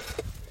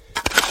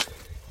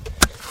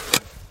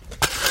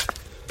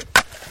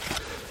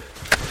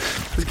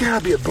 There's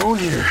gotta be a bone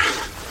here.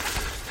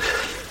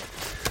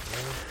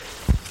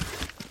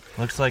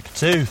 Looks like a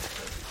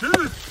tooth.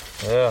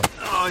 Tooth? Yeah.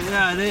 Oh,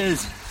 yeah, it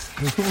is.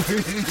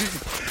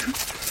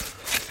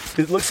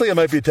 It looks like it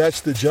might be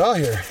attached to the jaw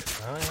here.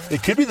 Oh, yeah.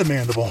 It could be the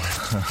mandible.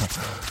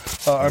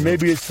 Or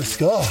maybe it's the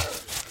skull.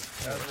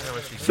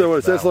 So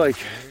that's like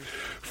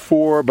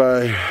 4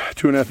 by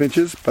 2.5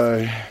 inches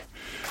by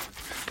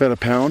about a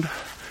pound.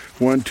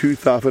 1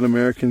 tooth off an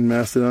American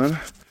mastodon.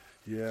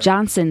 Yeah.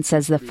 Johnson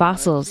says the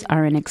fossils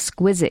are in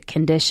exquisite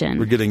condition.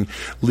 We're getting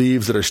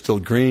leaves that are still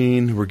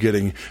green. We're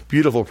getting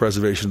beautiful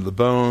preservation of the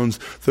bones.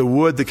 The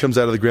wood that comes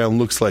out of the ground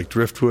looks like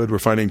driftwood. We're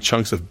finding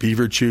chunks of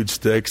beaver-chewed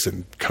sticks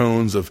and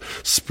cones of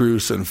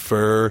spruce and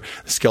fir,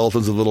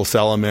 skeletons of little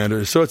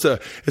salamanders. So it's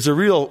a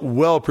real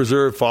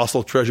well-preserved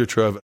fossil treasure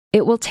trove.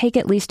 It will take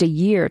at least a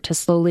year to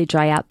slowly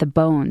dry out the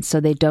bones so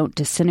they don't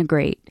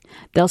disintegrate.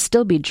 They'll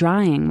still be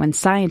drying when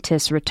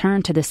scientists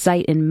return to the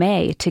site in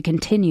May to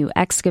continue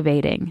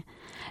excavating.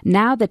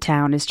 Now the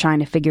town is trying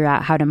to figure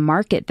out how to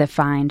market the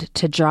find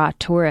to draw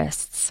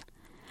tourists.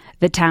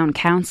 The town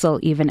council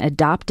even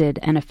adopted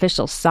an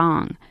official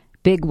song,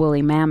 Big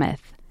Woolly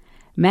Mammoth.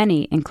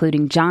 Many,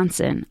 including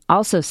Johnson,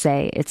 also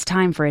say it's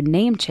time for a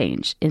name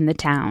change in the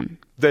town.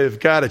 They've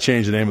got to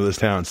change the name of this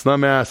town.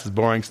 Snowmass is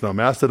boring.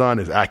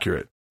 Snowmastodon is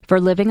accurate. For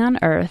Living on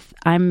Earth,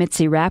 I'm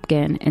Mitzi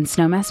Rapkin in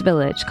Snowmass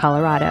Village,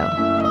 Colorado.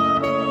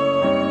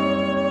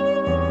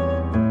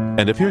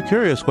 And if you're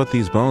curious what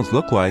these bones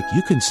look like,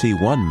 you can see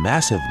one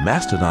massive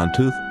mastodon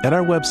tooth at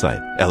our website,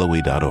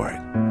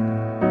 LOE.org.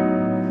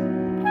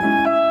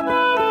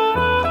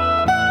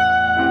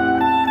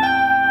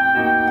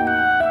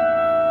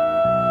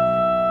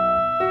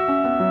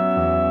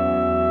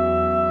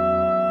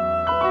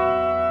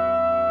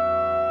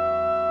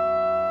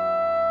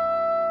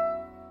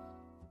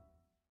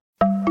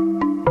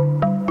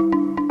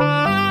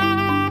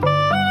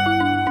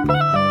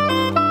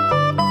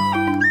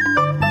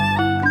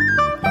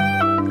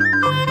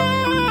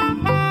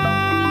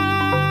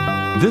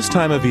 This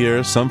time of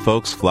year, some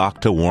folks flock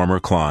to warmer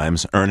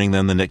climes, earning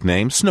them the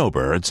nickname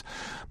snowbirds.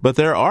 But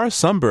there are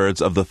some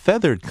birds of the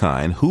feathered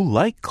kind who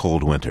like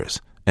cold winters,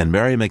 and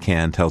Mary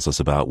McCann tells us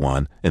about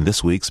one in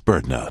this week's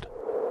BirdNote.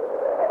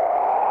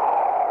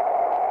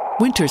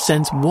 Winter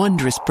sends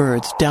wondrous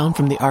birds down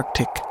from the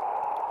Arctic.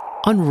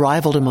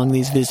 Unrivaled among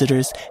these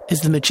visitors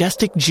is the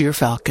majestic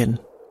gyrfalcon.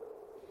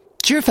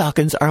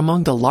 Gyrfalcons are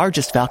among the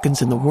largest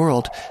falcons in the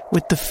world,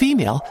 with the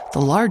female, the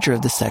larger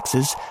of the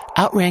sexes,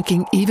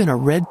 outranking even a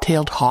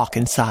red-tailed hawk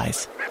in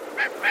size.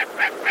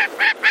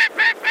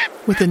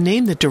 With a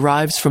name that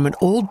derives from an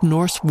Old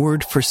Norse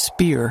word for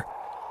spear,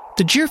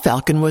 the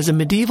gyrfalcon was a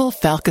medieval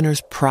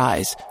falconer's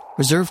prize,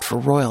 reserved for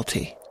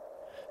royalty.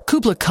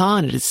 Kublai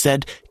Khan, it is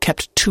said,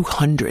 kept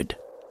 200.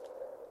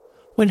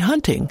 When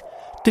hunting,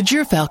 the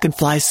gyrfalcon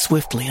flies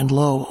swiftly and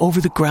low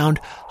over the ground,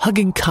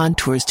 hugging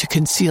contours to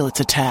conceal its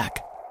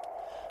attack.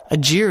 A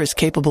gyr is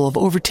capable of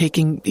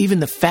overtaking even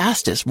the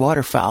fastest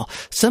waterfowl,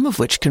 some of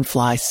which can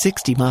fly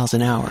 60 miles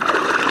an hour.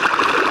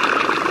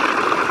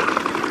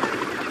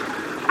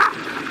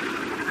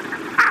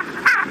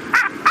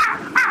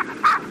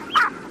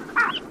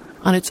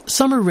 On its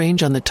summer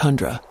range on the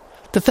tundra,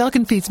 the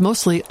falcon feeds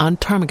mostly on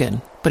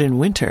ptarmigan, but in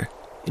winter,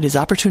 it is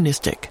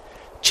opportunistic,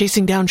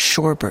 chasing down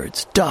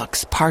shorebirds,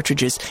 ducks,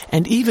 partridges,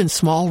 and even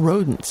small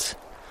rodents.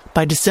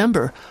 By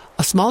December,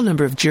 a small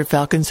number of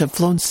gyrfalcons have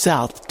flown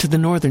south to the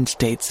northern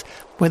states,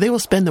 where they will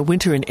spend the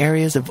winter in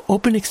areas of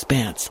open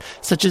expanse,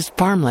 such as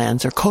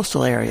farmlands or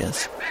coastal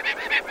areas.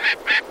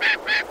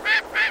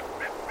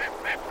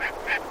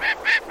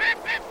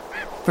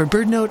 For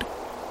BirdNote,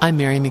 I'm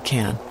Mary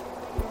McCann.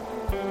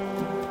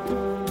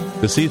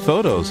 To see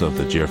photos of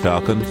the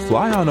gyrfalcon,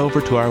 fly on over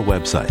to our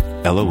website,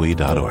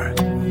 LOE.org.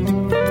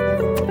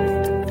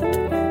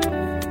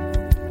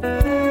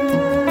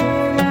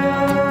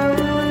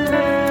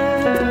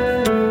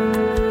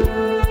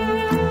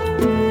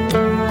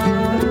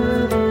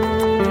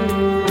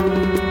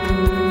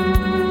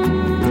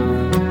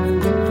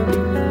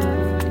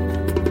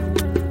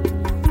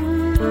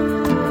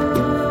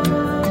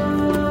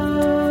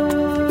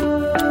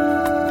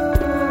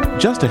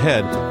 Just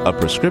ahead, a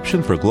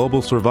prescription for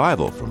global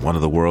survival from one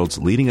of the world's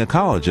leading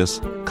ecologists.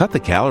 Cut the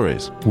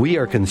calories. We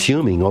are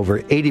consuming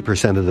over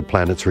 80% of the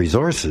planet's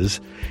resources,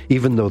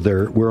 even though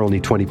we're only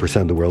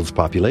 20% of the world's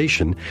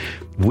population.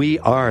 We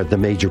are the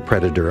major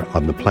predator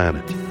on the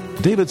planet.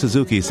 David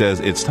Suzuki says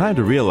it's time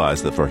to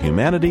realize that for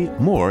humanity,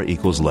 more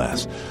equals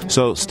less.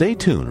 So stay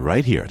tuned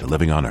right here to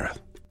Living on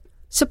Earth.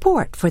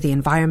 Support for the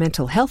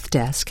Environmental Health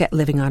Desk at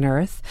Living on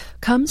Earth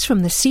comes from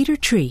the Cedar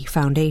Tree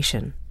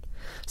Foundation.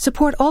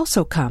 Support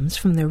also comes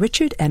from the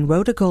Richard and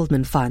Rhoda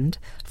Goldman Fund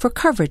for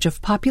coverage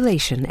of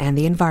population and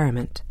the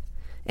environment,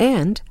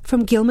 and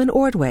from Gilman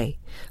Ordway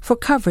for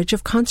coverage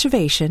of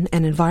conservation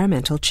and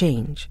environmental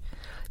change.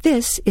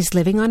 This is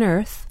Living on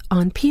Earth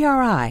on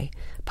PRI,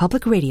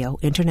 Public Radio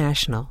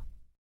International.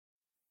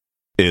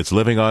 It's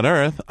Living on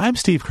Earth. I'm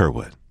Steve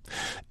Kerwood.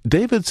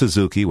 David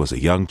Suzuki was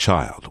a young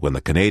child when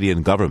the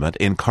Canadian government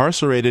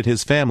incarcerated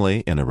his family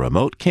in a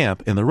remote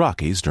camp in the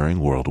Rockies during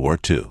World War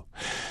II.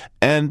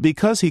 And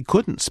because he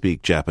couldn't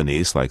speak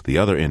Japanese like the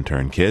other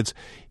intern kids,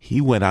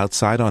 he went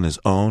outside on his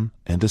own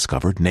and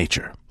discovered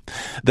nature.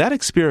 That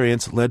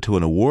experience led to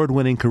an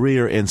award-winning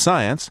career in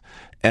science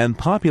and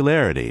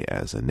popularity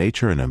as a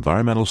nature and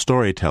environmental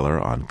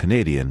storyteller on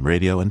Canadian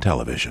radio and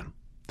television.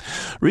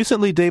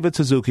 Recently, David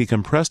Suzuki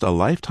compressed a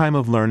lifetime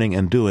of learning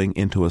and doing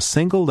into a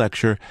single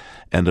lecture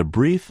and a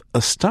brief,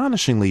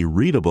 astonishingly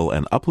readable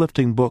and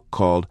uplifting book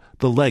called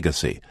The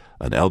Legacy,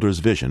 An Elder's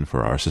Vision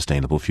for Our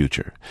Sustainable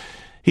Future.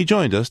 He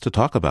joined us to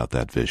talk about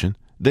that vision.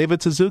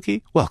 David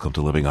Suzuki, welcome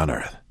to Living on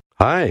Earth.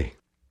 Hi.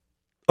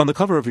 On the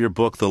cover of your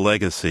book, The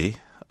Legacy,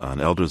 An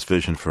Elder's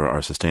Vision for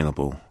Our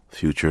Sustainable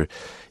Future,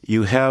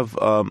 you have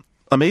a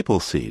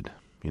maple seed.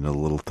 You know, the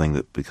little thing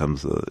that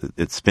becomes,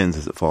 it spins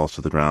as it falls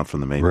to the ground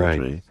from the maple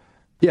tree.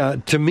 Yeah,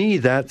 to me,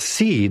 that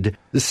seed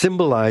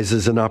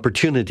symbolizes an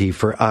opportunity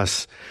for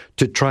us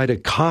to try to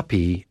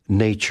copy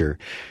nature.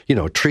 You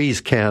know, trees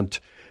can't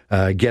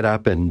get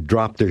up and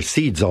drop their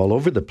seeds all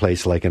over the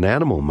place like an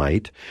animal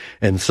might.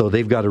 And so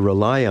they've got to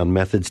rely on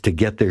methods to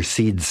get their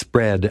seeds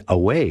spread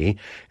away.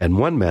 And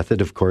one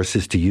method, of course,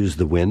 is to use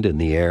the wind and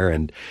the air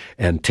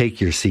and take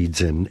your seeds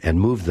and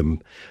move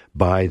them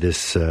by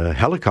this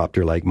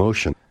helicopter-like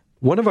motion.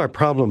 One of our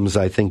problems,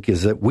 I think,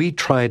 is that we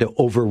try to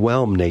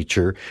overwhelm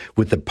nature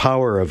with the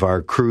power of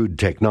our crude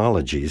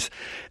technologies,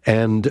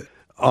 and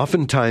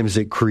oftentimes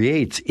it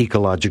creates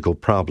ecological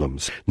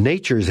problems.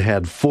 Nature's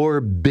had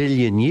 4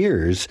 billion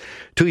years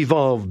to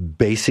evolve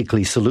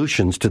basically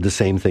solutions to the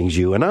same things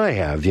you and I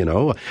have, you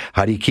know.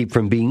 How do you keep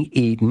from being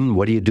eaten?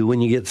 What do you do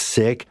when you get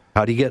sick?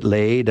 How do you get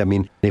laid? I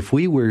mean, if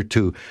we were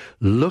to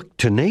look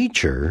to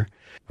nature,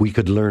 we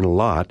could learn a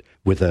lot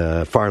with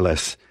far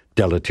less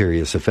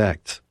deleterious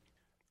effects.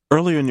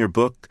 Earlier in your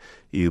book,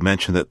 you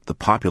mentioned that the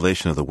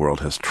population of the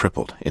world has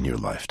tripled in your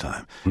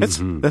lifetime.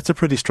 That's a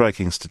pretty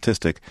striking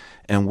statistic.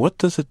 And what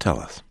does it tell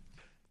us?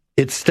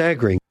 It's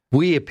staggering.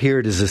 We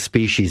appeared as a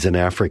species in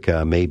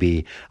Africa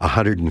maybe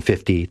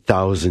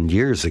 150,000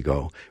 years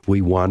ago.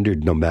 We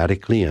wandered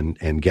nomadically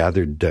and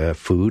gathered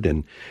food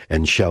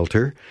and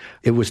shelter.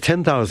 It was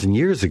 10,000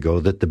 years ago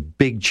that the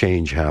big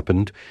change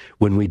happened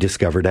when we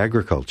discovered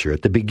agriculture.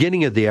 At the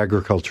beginning of the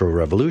agricultural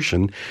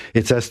revolution,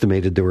 it's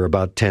estimated there were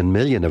about 10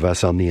 million of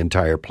us on the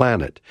entire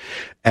planet.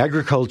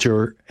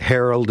 Agriculture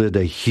heralded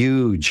a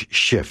huge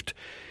shift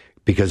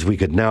because we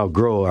could now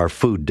grow our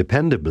food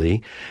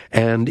dependably.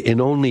 And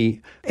in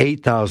only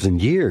 8,000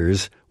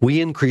 years,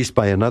 we increased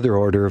by another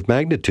order of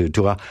magnitude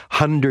to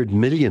 100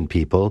 million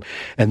people.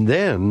 And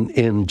then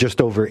in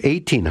just over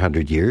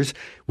 1,800 years,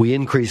 we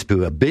increased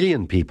to 1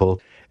 billion people.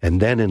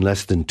 And then in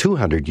less than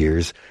 200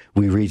 years,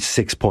 we reached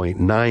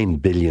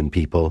 6.9 billion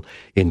people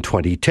in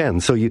 2010.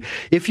 So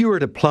if you were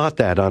to plot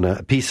that on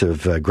a piece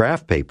of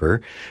graph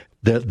paper,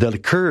 the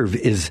curve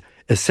is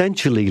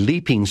essentially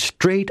leaping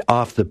straight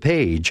off the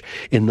page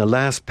in the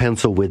last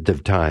pencil width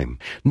of time.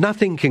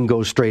 Nothing can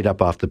go straight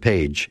up off the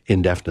page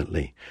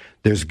indefinitely.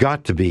 There's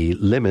got to be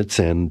limits,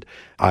 and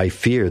I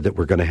fear that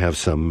we're going to have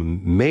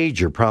some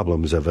major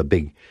problems of a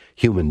big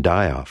human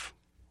die-off.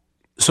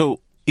 So,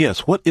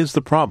 yes, what is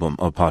the problem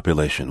of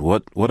population?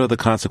 What are the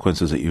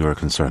consequences that you are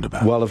concerned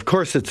about? Well, of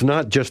course, it's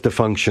not just a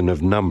function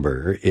of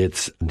number.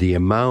 It's the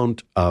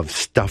amount of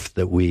stuff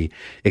that we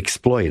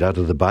exploit out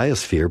of the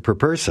biosphere per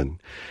person.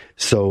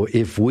 So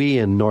if we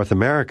in North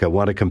America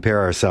want to compare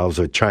ourselves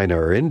with China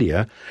or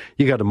India,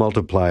 you got to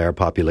multiply our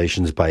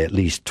populations by at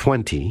least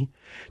 20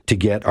 to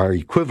get our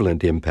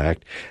equivalent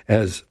impact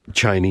as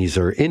Chinese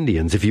or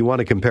Indians. If you want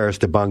to compare us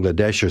to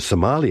Bangladesh or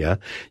Somalia,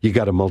 you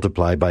got to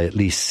multiply by at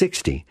least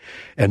 60.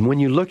 And when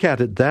you look at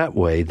it that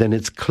way, then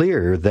it's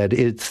clear that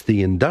it's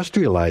the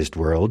industrialized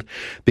world,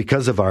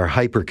 because of our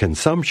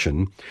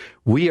hyperconsumption,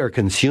 we are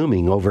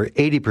consuming over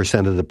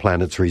 80% of the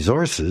planet's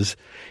resources,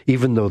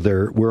 even though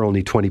we're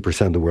only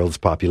 20% of the world's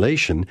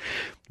population.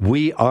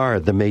 We are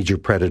the major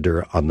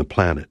predator on the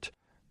planet.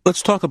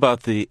 Let's talk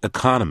about the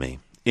economy.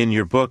 In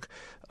your book,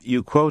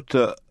 you quote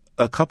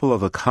a couple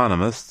of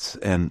economists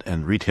and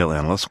retail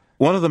analysts.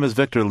 One of them is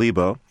Victor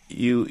Lebo.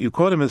 You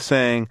quote him as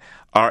saying,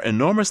 "Our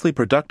enormously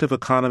productive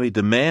economy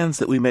demands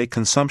that we make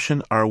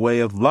consumption our way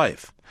of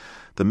life.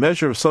 The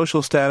measure of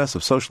social status,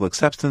 of social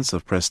acceptance,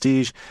 of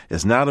prestige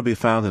is now to be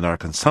found in our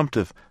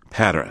consumptive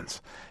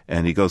patterns."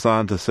 And he goes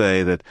on to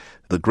say that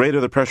the greater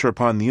the pressure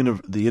upon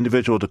the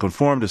individual to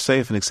conform to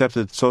safe and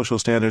accepted social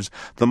standards,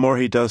 the more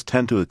he does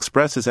tend to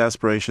express his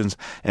aspirations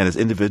and his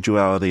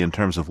individuality in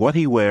terms of what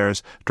he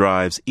wears,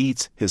 drives,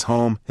 eats, his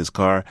home, his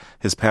car,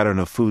 his pattern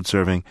of food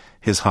serving,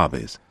 his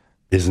hobbies.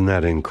 Isn't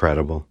that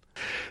incredible?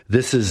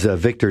 This is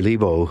Victor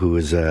Lebo, who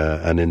is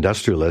an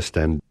industrialist,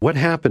 and what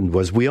happened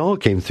was we all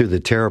came through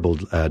the terrible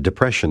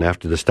depression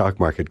after the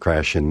stock market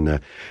crash in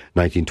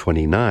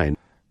 1929.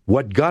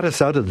 What got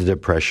us out of the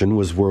Depression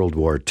was World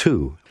War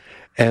II.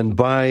 And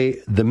by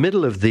the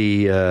middle of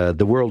the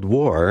World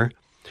War,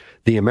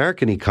 the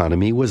American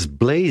economy was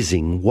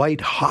blazing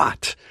white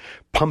hot,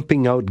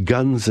 pumping out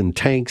guns and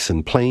tanks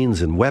and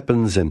planes and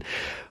weapons. And,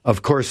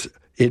 of course,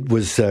 it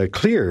was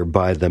clear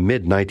by the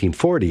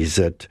mid-1940s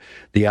that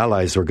the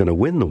Allies were going to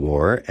win the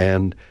war,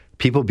 and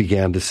people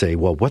began to say,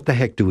 well, what the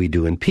heck do we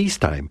do in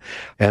peacetime?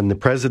 And the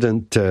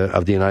President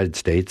of the United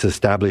States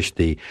established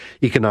the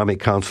Economic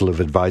Council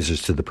of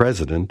Advisors to the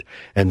President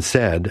and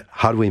said,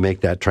 how do we make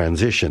that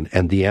transition?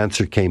 And the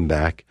answer came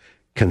back,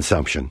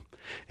 consumption.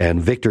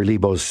 And Victor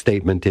Lebo's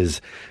statement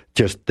is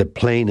just the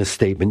plainest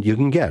statement you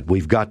can get.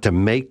 We've got to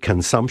make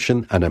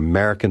consumption an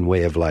American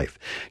way of life.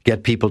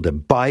 Get people to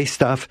buy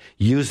stuff,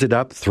 use it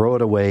up, throw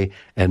it away,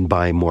 and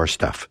buy more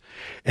stuff.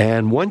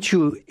 And once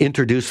you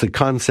introduce the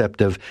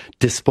concept of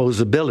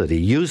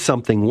disposability, use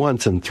something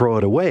once and throw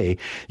it away,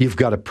 you've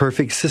got a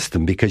perfect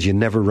system because you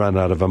never run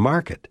out of a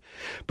market.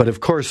 But of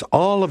course,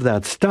 all of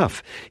that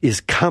stuff is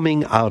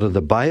coming out of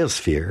the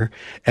biosphere,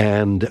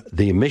 and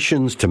the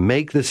emissions to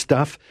make this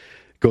stuff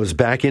goes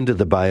back into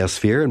the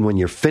biosphere, and when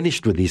you're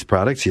finished with these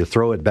products, you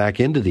throw it back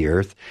into the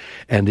earth,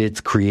 and it's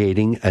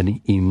creating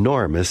an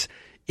enormous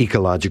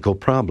ecological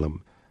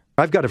problem.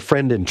 I've got a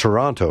friend in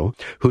Toronto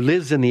who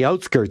lives in the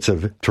outskirts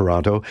of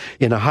Toronto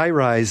in a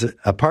high-rise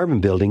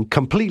apartment building,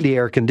 completely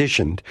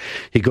air-conditioned.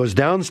 He goes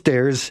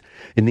downstairs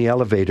in the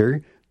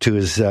elevator to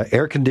his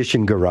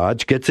air-conditioned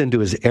garage, gets into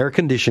his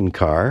air-conditioned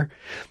car,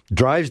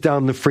 drives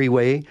down the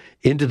freeway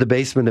into the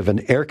basement of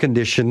an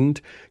air-conditioned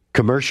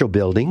commercial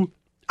building,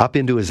 up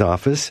into his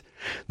office.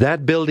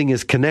 That building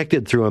is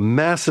connected through a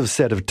massive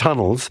set of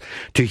tunnels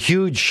to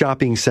huge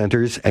shopping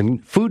centers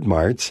and food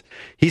marts.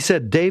 He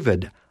said,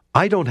 David,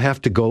 I don't have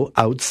to go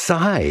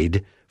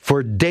outside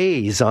for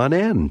days on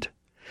end.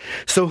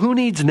 So who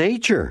needs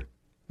nature?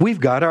 We've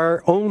got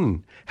our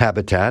own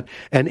habitat,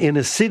 and in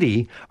a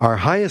city, our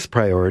highest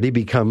priority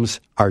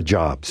becomes our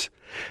jobs.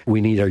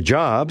 We need our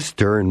jobs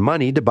to earn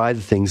money to buy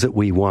the things that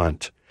we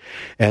want.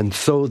 And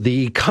so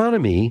the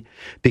economy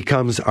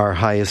becomes our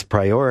highest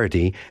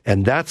priority,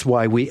 and that's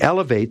why we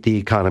elevate the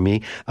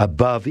economy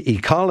above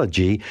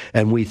ecology,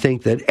 and we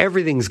think that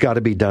everything's got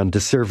to be done to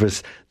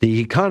service the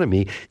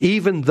economy,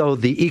 even though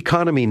the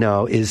economy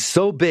now is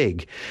so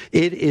big,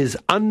 it is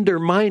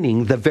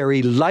undermining the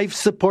very life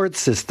support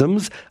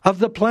systems of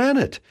the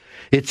planet.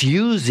 It's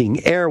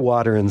using air,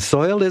 water, and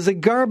soil as a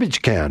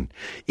garbage can.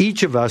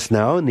 Each of us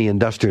now in the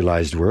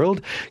industrialized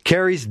world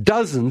carries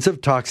dozens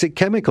of toxic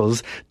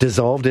chemicals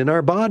dissolved in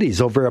our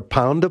bodies, over a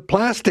pound of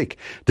plastic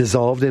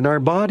dissolved in our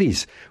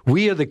bodies.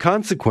 We are the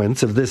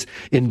consequence of this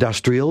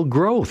industrial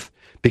growth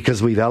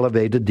because we've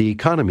elevated the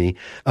economy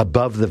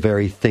above the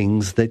very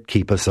things that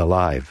keep us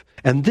alive.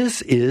 And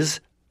this is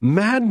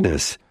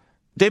madness.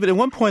 David, at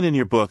one point in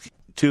your book,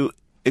 to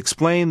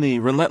explain the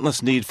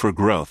relentless need for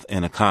growth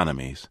in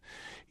economies,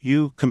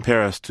 you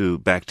compare us to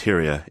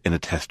bacteria in a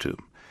test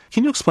tube.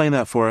 Can you explain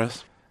that for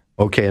us?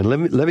 Okay, and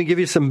let me give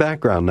you some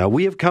background. Now,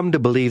 we have come to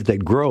believe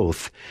that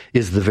growth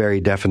is the very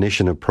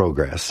definition of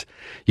progress.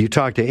 You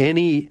talk to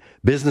any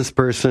business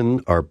person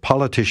or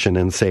politician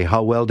and say,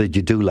 how well did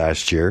you do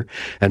last year?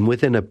 And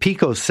within a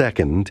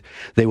picosecond,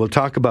 they will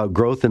talk about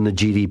growth in the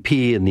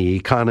GDP, in the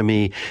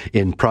economy,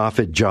 in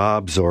profit,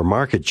 jobs, or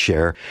market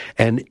share.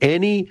 And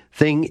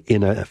anything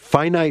in a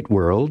finite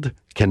world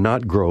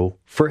cannot grow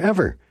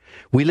forever.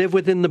 We live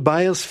within the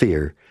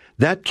biosphere.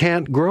 That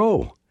can't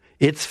grow.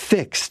 It's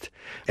fixed.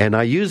 And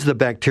I use the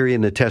bacteria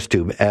in the test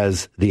tube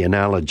as the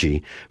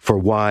analogy for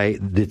why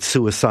it's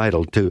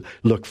suicidal to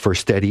look for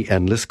steady,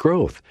 endless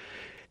growth.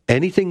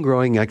 Anything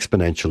growing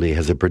exponentially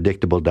has a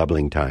predictable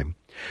doubling time.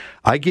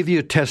 I give you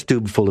a test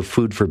tube full of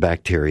food for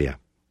bacteria.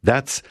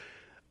 That's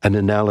an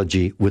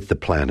analogy with the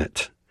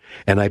planet.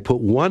 And I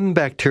put one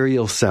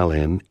bacterial cell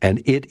in,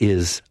 and it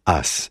is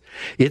us.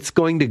 It's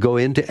going to go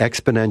into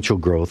exponential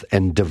growth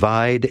and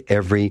divide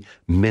every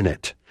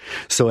minute.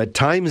 So at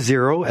time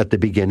 0 at the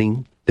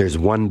beginning, there's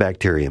one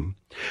bacterium.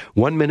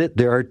 1 minute,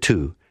 there are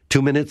 2.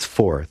 2 minutes,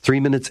 4. 3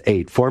 minutes,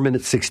 8. 4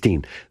 minutes,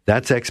 16.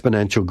 That's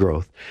exponential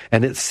growth.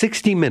 And at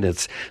 60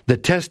 minutes, the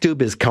test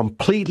tube is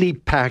completely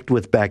packed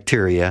with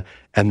bacteria,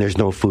 and there's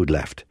no food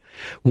left.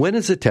 When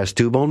is the test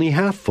tube only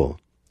half full?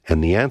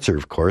 And the answer,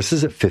 of course,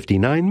 is at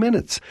 59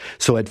 minutes.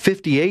 So at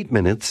 58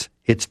 minutes,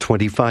 it's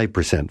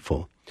 25%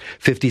 full.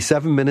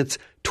 57 minutes,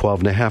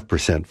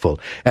 12.5% full.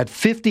 At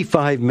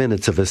 55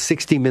 minutes of a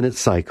 60-minute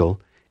cycle,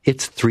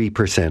 it's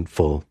 3%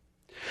 full.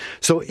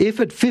 So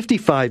if at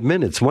 55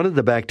 minutes, one of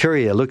the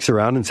bacteria looks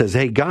around and says,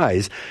 hey,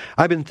 guys,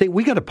 I've been thinking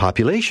we got a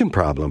population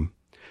problem.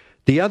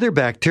 The other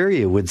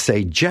bacteria would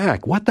say,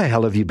 Jack, what the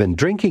hell have you been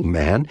drinking,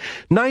 man?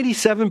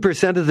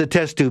 97% of the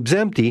test tube's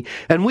empty,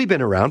 and we've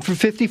been around for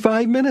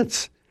 55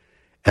 minutes.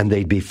 And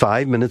they'd be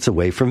 5 minutes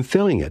away from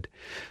filling it.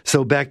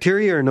 So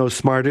bacteria are no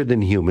smarter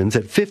than humans.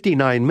 At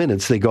 59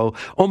 minutes, they go,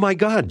 oh my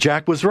God,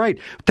 Jack was right.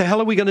 What the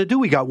hell are we going to do?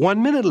 We got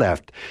 1 minute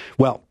left.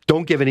 Well,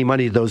 don't give any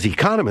money to those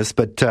economists,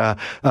 but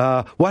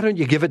why don't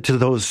you give it to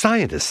those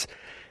scientists?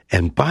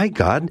 And by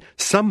God,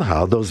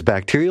 somehow those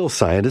bacterial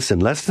scientists, in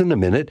less than a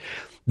minute,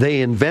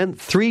 they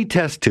invent 3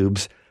 test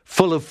tubes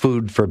full of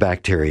food for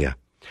bacteria.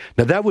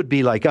 Now, that would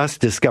be like us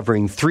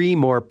discovering 3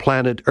 more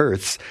planet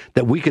Earths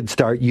that we could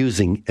start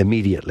using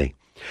immediately.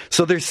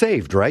 So they're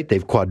saved, right?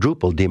 They've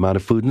quadrupled the amount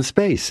of food in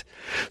space.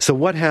 So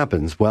what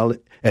happens? Well,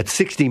 at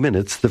 60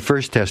 minutes, the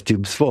first test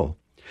tube's full.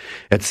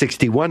 At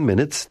 61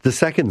 minutes, the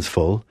second's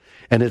full.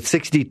 And at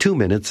 62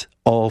 minutes,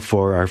 all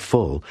 4 are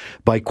full.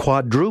 By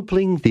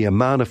quadrupling the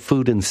amount of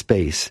food in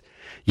space,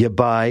 you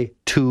buy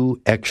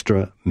 2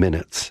 extra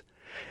minutes.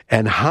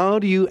 And how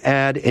do you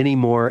add any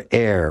more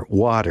air,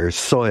 water,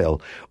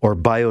 soil, or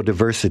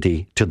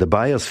biodiversity to the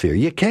biosphere?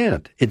 You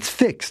can't. It's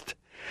fixed.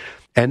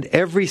 And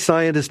every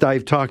scientist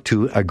I've talked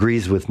to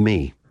agrees with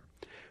me.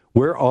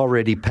 We're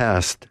already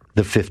past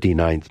the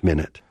 59th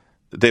minute.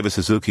 David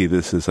Suzuki,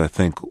 this is, I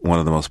think, one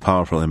of the most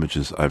powerful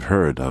images I've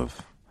heard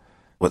of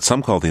what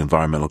some call the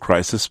environmental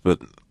crisis,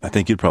 but I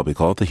think you'd probably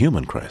call it the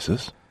human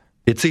crisis.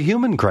 It's a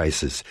human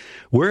crisis.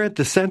 We're at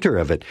the center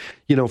of it.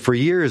 You know, for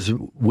years,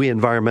 we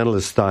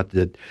environmentalists thought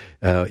that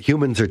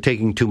humans are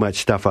taking too much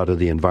stuff out of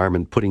the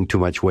environment, putting too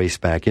much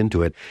waste back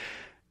into it.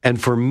 And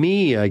for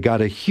me, I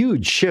got a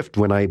huge shift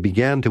when I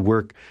began to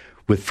work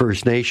with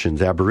First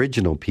Nations,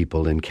 Aboriginal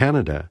people in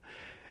Canada.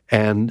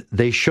 And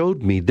they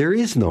showed me there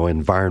is no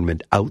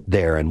environment out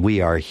there and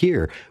we are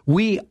here.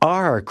 We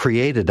are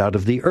created out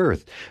of the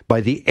earth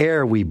by the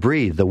air we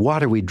breathe, the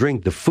water we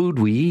drink, the food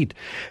we eat,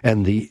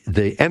 and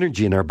the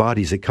energy in our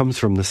bodies that comes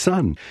from the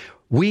sun.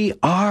 We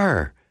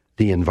are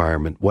the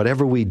environment.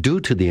 Whatever we do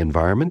to the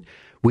environment,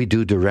 we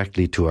do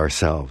directly to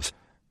ourselves.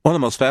 One of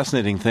the most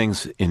fascinating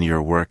things in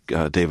your work,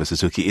 David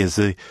Suzuki, is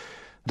the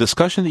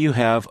discussion that you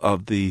have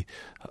of the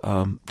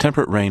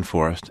temperate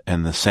rainforest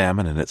and the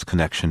salmon and its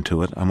connection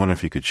to it. I wonder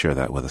if you could share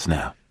that with us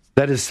now.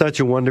 That is such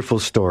a wonderful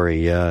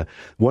story.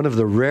 One of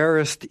the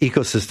rarest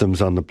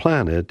ecosystems on the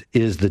planet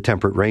is the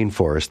temperate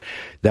rainforest.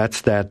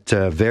 That's that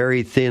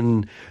very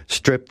thin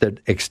strip that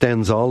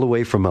extends all the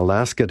way from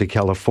Alaska to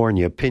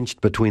California,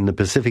 pinched between the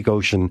Pacific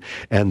Ocean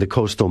and the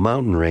coastal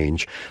mountain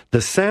range.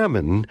 The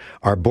salmon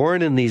are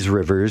born in these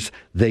rivers.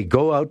 They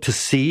go out to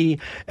sea,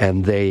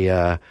 and they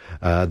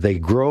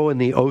grow in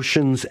the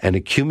oceans and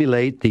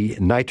accumulate the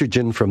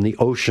nitrogen from the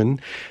ocean.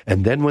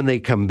 And then when they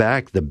come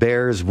back, the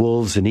bears,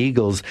 wolves, and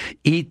eagles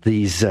eat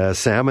these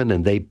salmon,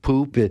 and they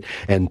poop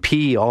and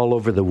pee all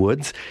over the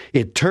woods.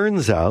 It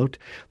turns out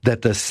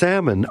that the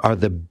salmon are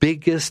the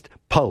biggest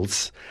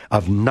pulse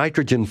of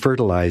nitrogen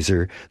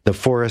fertilizer the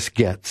forest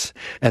gets,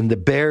 and the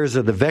bears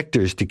are the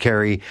vectors to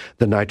carry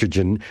the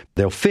nitrogen.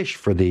 They'll fish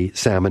for the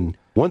salmon.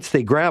 Once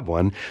they grab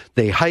one,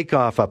 they hike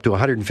off up to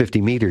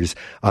 150 meters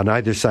on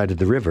either side of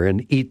the river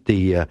and eat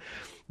the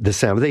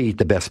salmon. They eat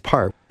the best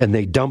part, and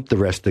they dump the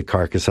rest of the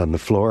carcass on the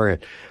floor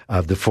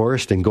of the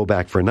forest and go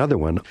back for another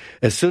one.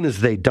 As soon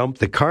as they dump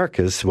the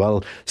carcass,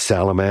 well,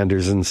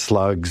 salamanders and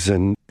slugs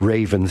and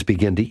ravens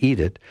begin to eat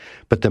it.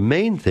 But the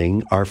main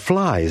thing are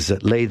flies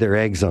that lay their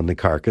eggs on the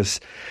carcass,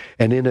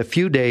 and in a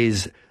few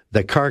days,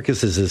 the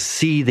carcass is a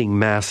seething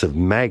mass of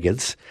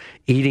maggots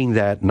eating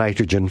that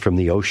nitrogen from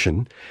the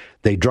ocean.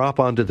 They drop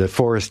onto the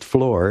forest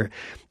floor,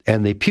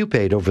 and they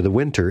pupate over the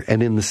winter,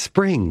 and in the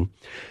spring,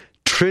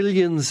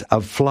 trillions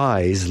of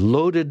flies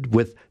loaded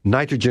with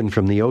nitrogen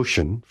from the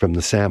ocean, from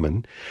the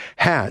salmon,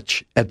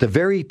 hatch at the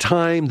very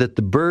time that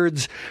the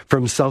birds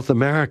from South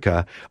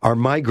America are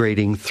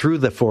migrating through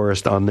the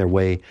forest on their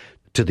way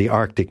to the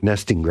Arctic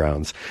nesting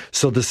grounds.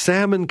 So the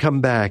salmon come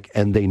back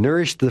and they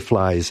nourish the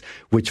flies,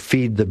 which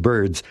feed the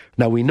birds.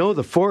 Now we know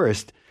the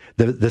forest,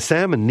 the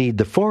salmon need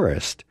the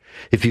forest.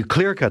 If you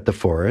clear cut the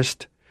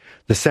forest,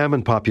 the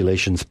salmon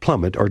populations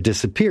plummet or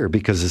disappear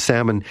because the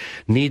salmon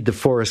need the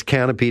forest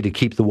canopy to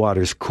keep the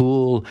waters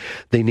cool.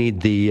 They need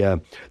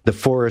the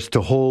forest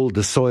to hold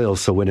the soil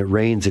so when it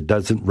rains it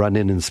doesn't run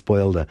in and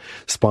spoil the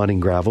spawning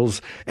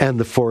gravels. And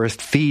the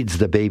forest feeds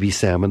the baby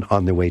salmon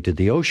on their way to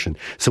the ocean.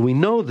 So we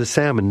know the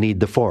salmon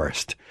need the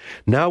forest.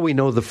 Now we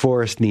know the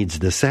forest needs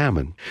the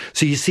salmon.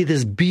 So you see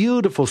this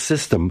beautiful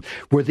system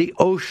where the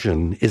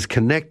ocean is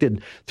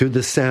connected through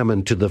the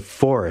salmon to the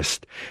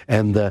forest,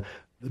 and the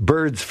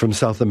birds from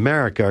South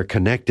America are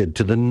connected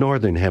to the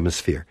northern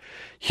hemisphere.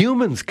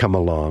 Humans come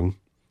along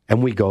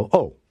and we go,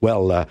 oh,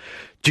 well,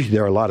 gee,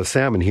 there are a lot of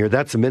salmon here.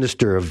 That's the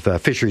Minister of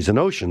Fisheries and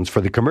Oceans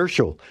for the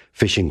commercial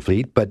fishing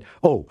fleet. But,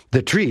 oh,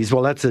 the trees,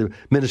 well, that's a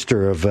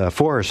Minister of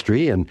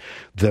Forestry. And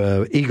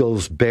the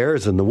eagles,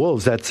 bears, and the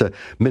wolves, that's a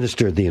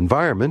Minister of the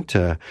Environment.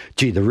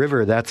 Gee, the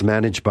river, that's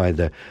managed by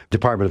the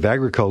Department of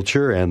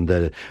Agriculture and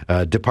the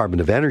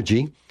Department of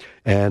Energy.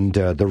 And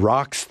the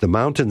rocks, the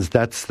mountains,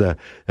 that's the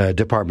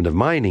Department of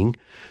Mining.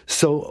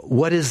 So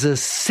what is a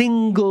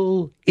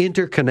single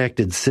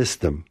interconnected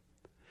system?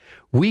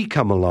 We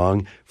come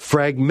along,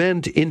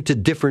 fragment into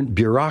different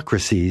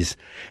bureaucracies,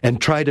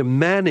 and try to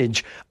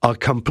manage a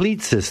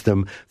complete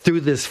system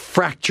through this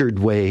fractured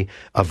way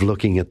of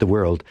looking at the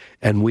world.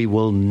 And we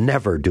will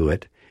never do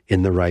it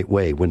in the right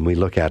way when we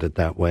look at it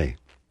that way.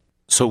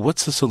 So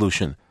what's the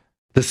solution?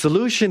 The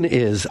solution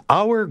is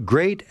our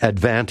great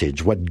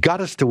advantage, what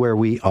got us to where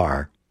we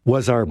are,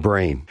 was our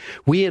brain.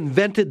 We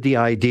invented the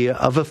idea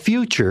of a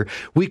future.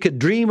 We could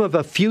dream of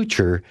a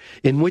future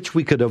in which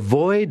we could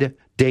avoid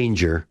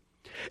danger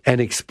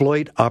and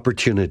exploit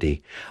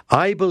opportunity.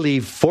 I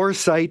believe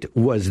foresight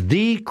was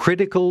the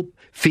critical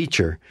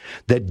feature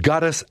that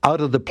got us out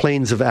of the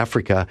plains of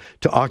Africa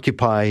to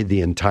occupy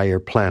the entire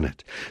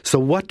planet. So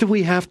what do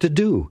we have to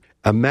do?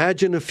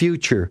 Imagine a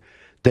future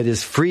that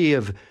is free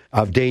of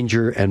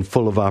danger and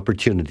full of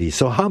opportunity.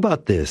 So how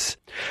about this?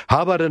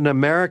 How about an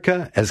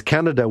America, as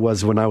Canada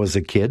was when I was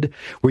a kid,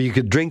 where you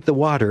could drink the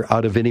water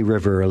out of any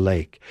river or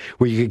lake,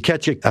 where you could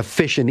catch a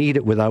fish and eat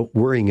it without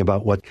worrying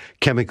about what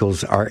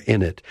chemicals are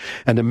in it.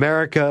 An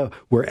America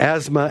where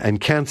asthma and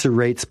cancer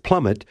rates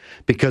plummet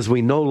because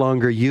we no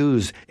longer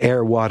use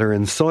air, water,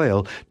 and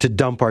soil to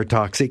dump our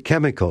toxic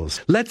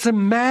chemicals. Let's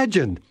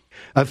imagine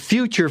a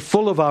future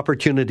full of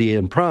opportunity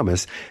and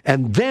promise,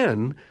 and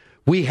then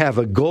we have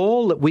a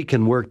goal that we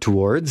can work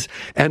towards,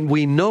 and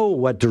we know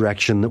what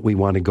direction that we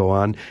want to go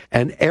on,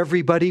 and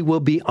everybody will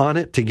be on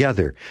it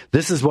together.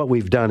 This is what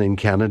we've done in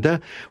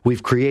Canada.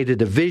 We've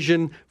created a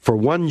vision for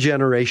one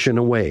generation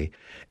away.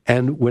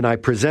 And when I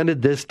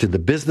presented this to the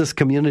business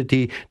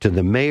community, to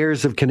the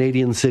mayors of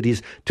Canadian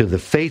cities, to the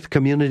faith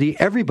community,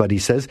 everybody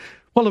says,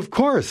 well, of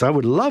course, I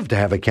would love to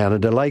have a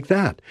Canada like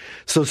that.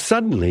 So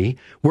suddenly,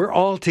 we're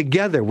all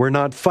together. We're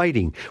not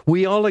fighting.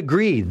 We all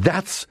agree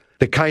that's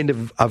the kind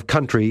of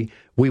country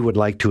we would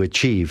like to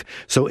achieve.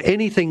 So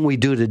anything we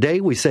do today,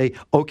 we say,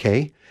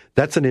 okay,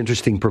 that's an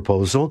interesting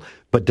proposal,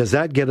 but does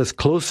that get us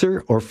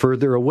closer or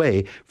further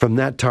away from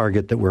that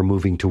target that we're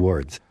moving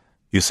towards?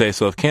 You say,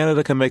 so if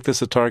Canada can make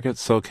this a target,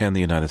 so can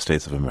the United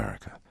States of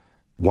America.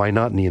 Why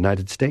not in the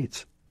United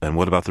States? And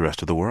what about the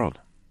rest of the world?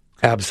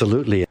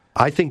 Absolutely.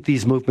 I think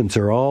these movements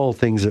are all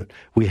things that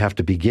we have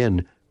to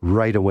begin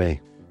right away.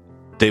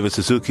 David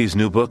Suzuki's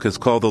new book is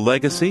called The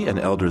Legacy, an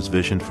Elder's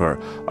Vision for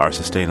Our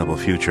Sustainable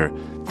Future.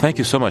 Thank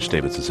you so much,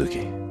 David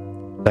Suzuki.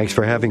 Thanks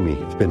for having me.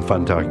 It's been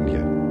fun talking to you.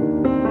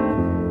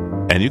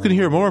 And you can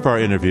hear more of our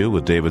interview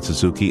with David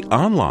Suzuki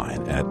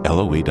online at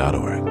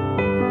LOE.org.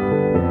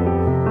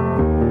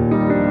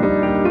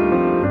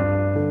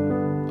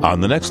 On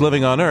the next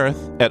Living on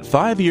Earth, at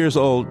 5 years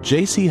old,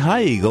 J.C.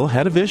 High Eagle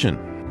had a vision.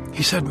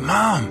 He said,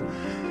 "Mom,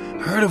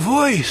 I heard a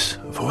voice."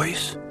 A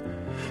voice?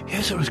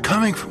 Yes, it was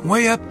coming from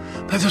way up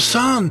by the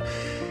sun.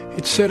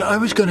 It said I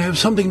was going to have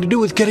something to do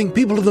with getting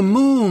people to the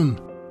moon.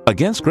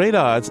 Against great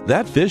odds,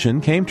 that vision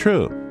came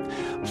true.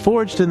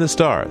 Forged in the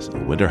Stars, a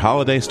winter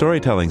holiday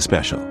storytelling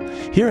special.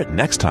 Hear it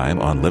next time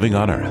on Living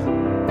on Earth.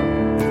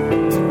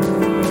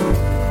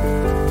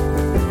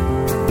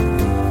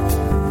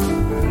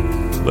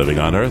 Living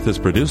on Earth is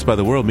produced by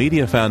the World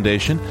Media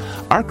Foundation.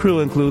 Our crew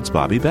includes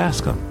Bobby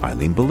Bascom,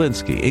 Eileen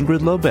Belinsky,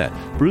 Ingrid Lobet,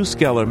 Bruce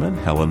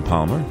Gellerman, Helen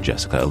Palmer,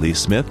 Jessica Elise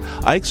Smith,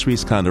 Ike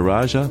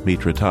Sriskandaraja,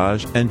 Mitra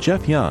Taj, and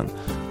Jeff Young,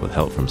 with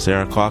help from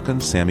Sarah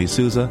Calkins, Sammy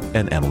Souza,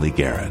 and Emily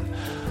Garrett.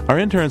 Our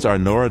interns are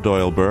Nora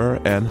Doyle-Burr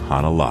and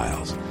Hannah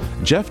Lyles.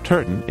 Jeff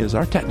Turton is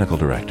our technical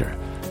director.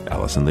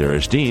 Allison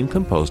Lirish-Dean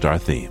composed our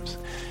themes.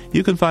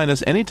 You can find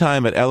us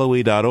anytime at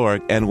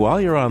LOE.org, and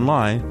while you're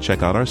online,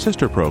 check out our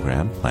sister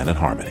program, Planet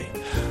Harmony.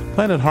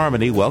 Planet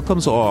Harmony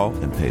welcomes all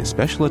and pays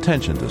special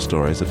attention to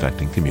stories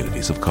affecting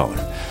communities of color.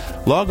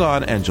 Log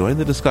on and join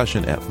the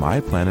discussion at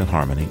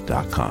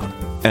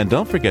myplanetharmony.com. And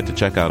don't forget to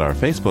check out our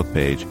Facebook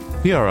page,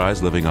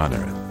 PRI's Living on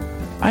Earth.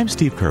 I'm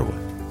Steve Curwood.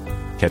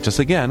 Catch us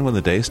again when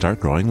the days start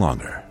growing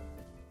longer.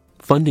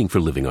 Funding for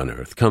Living on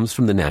Earth comes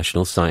from the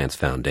National Science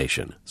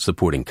Foundation,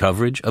 supporting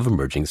coverage of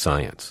emerging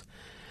science.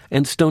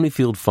 And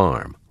Stonyfield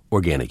Farm,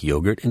 organic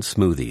yogurt and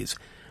smoothies.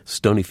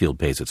 Stonyfield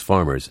pays its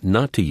farmers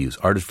not to use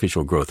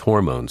artificial growth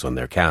hormones on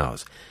their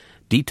cows.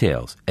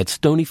 Details at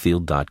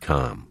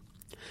stonyfield.com.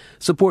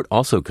 Support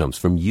also comes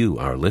from you,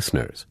 our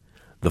listeners.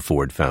 The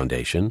Ford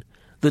Foundation,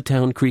 the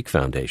Town Creek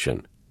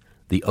Foundation,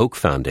 the Oak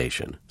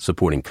Foundation,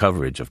 supporting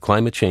coverage of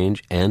climate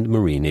change and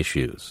marine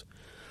issues.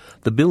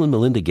 The Bill and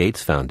Melinda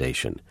Gates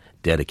Foundation,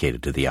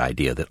 dedicated to the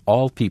idea that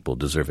all people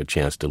deserve a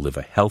chance to live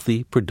a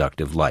healthy,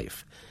 productive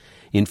life.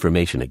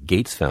 Information at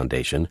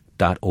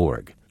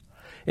gatesfoundation.org.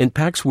 And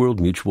Pax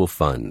World Mutual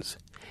Funds,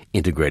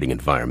 integrating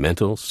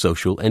environmental,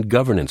 social, and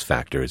governance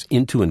factors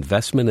into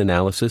investment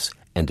analysis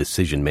and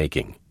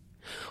decision-making.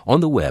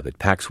 On the web at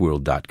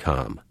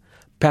paxworld.com.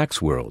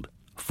 Pax World,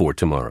 for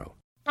tomorrow.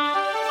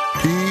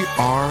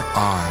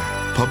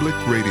 PRI,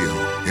 Public Radio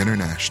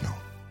International.